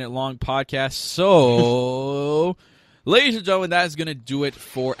 15-minute long podcast. So, ladies and gentlemen, that is going to do it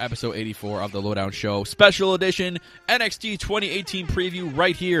for episode 84 of the Lowdown Show. Special edition NXT 2018 preview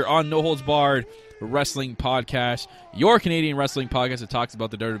right here on No Holds Barred Wrestling Podcast, your Canadian wrestling podcast that talks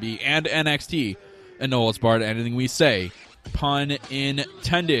about the WWE and NXT and No Holds Barred. Anything we say, pun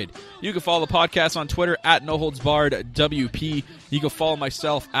intended. You can follow the podcast on Twitter at No Holds Barred WP. You can follow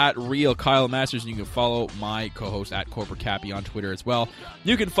myself at Real Kyle Masters, and you can follow my co-host at Corporate Cappy on Twitter as well.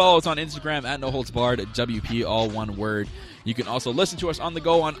 You can follow us on Instagram at No Holds Barred WP, all one word. You can also listen to us on the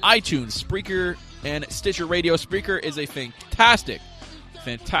go on iTunes, Spreaker, and Stitcher Radio. Spreaker is a fantastic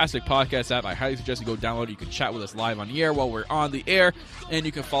podcast app. I highly suggest you go download it. You can chat with us live on the air while we're on the air, and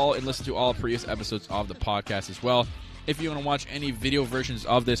you can follow and listen to all previous episodes of the podcast as well. If you want to watch any video versions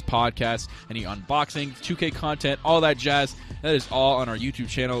of this podcast, any unboxing, 2K content, all that jazz, that is all on our YouTube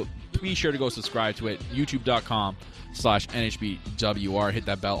channel. Be sure to go subscribe to it, youtube.com/NHBWR. Hit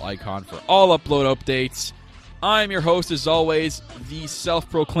that bell icon for all upload updates. I'm your host, as always, the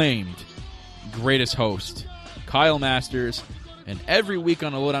self-proclaimed greatest host, Kyle Masters. And every week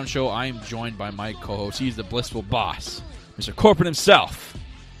on the Lowdown Show, I am joined by my co-host. He's the blissful boss, Mr. Corporate himself,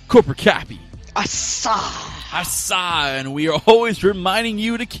 Corporate Cappy. Asa! And we are always reminding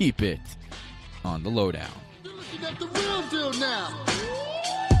you to keep it on the Lowdown. You're looking at the real deal now.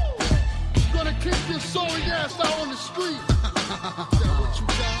 Gonna kick your sorry ass out on the street. Is that what you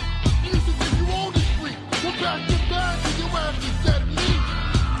got? Used to think you own the street. We're back to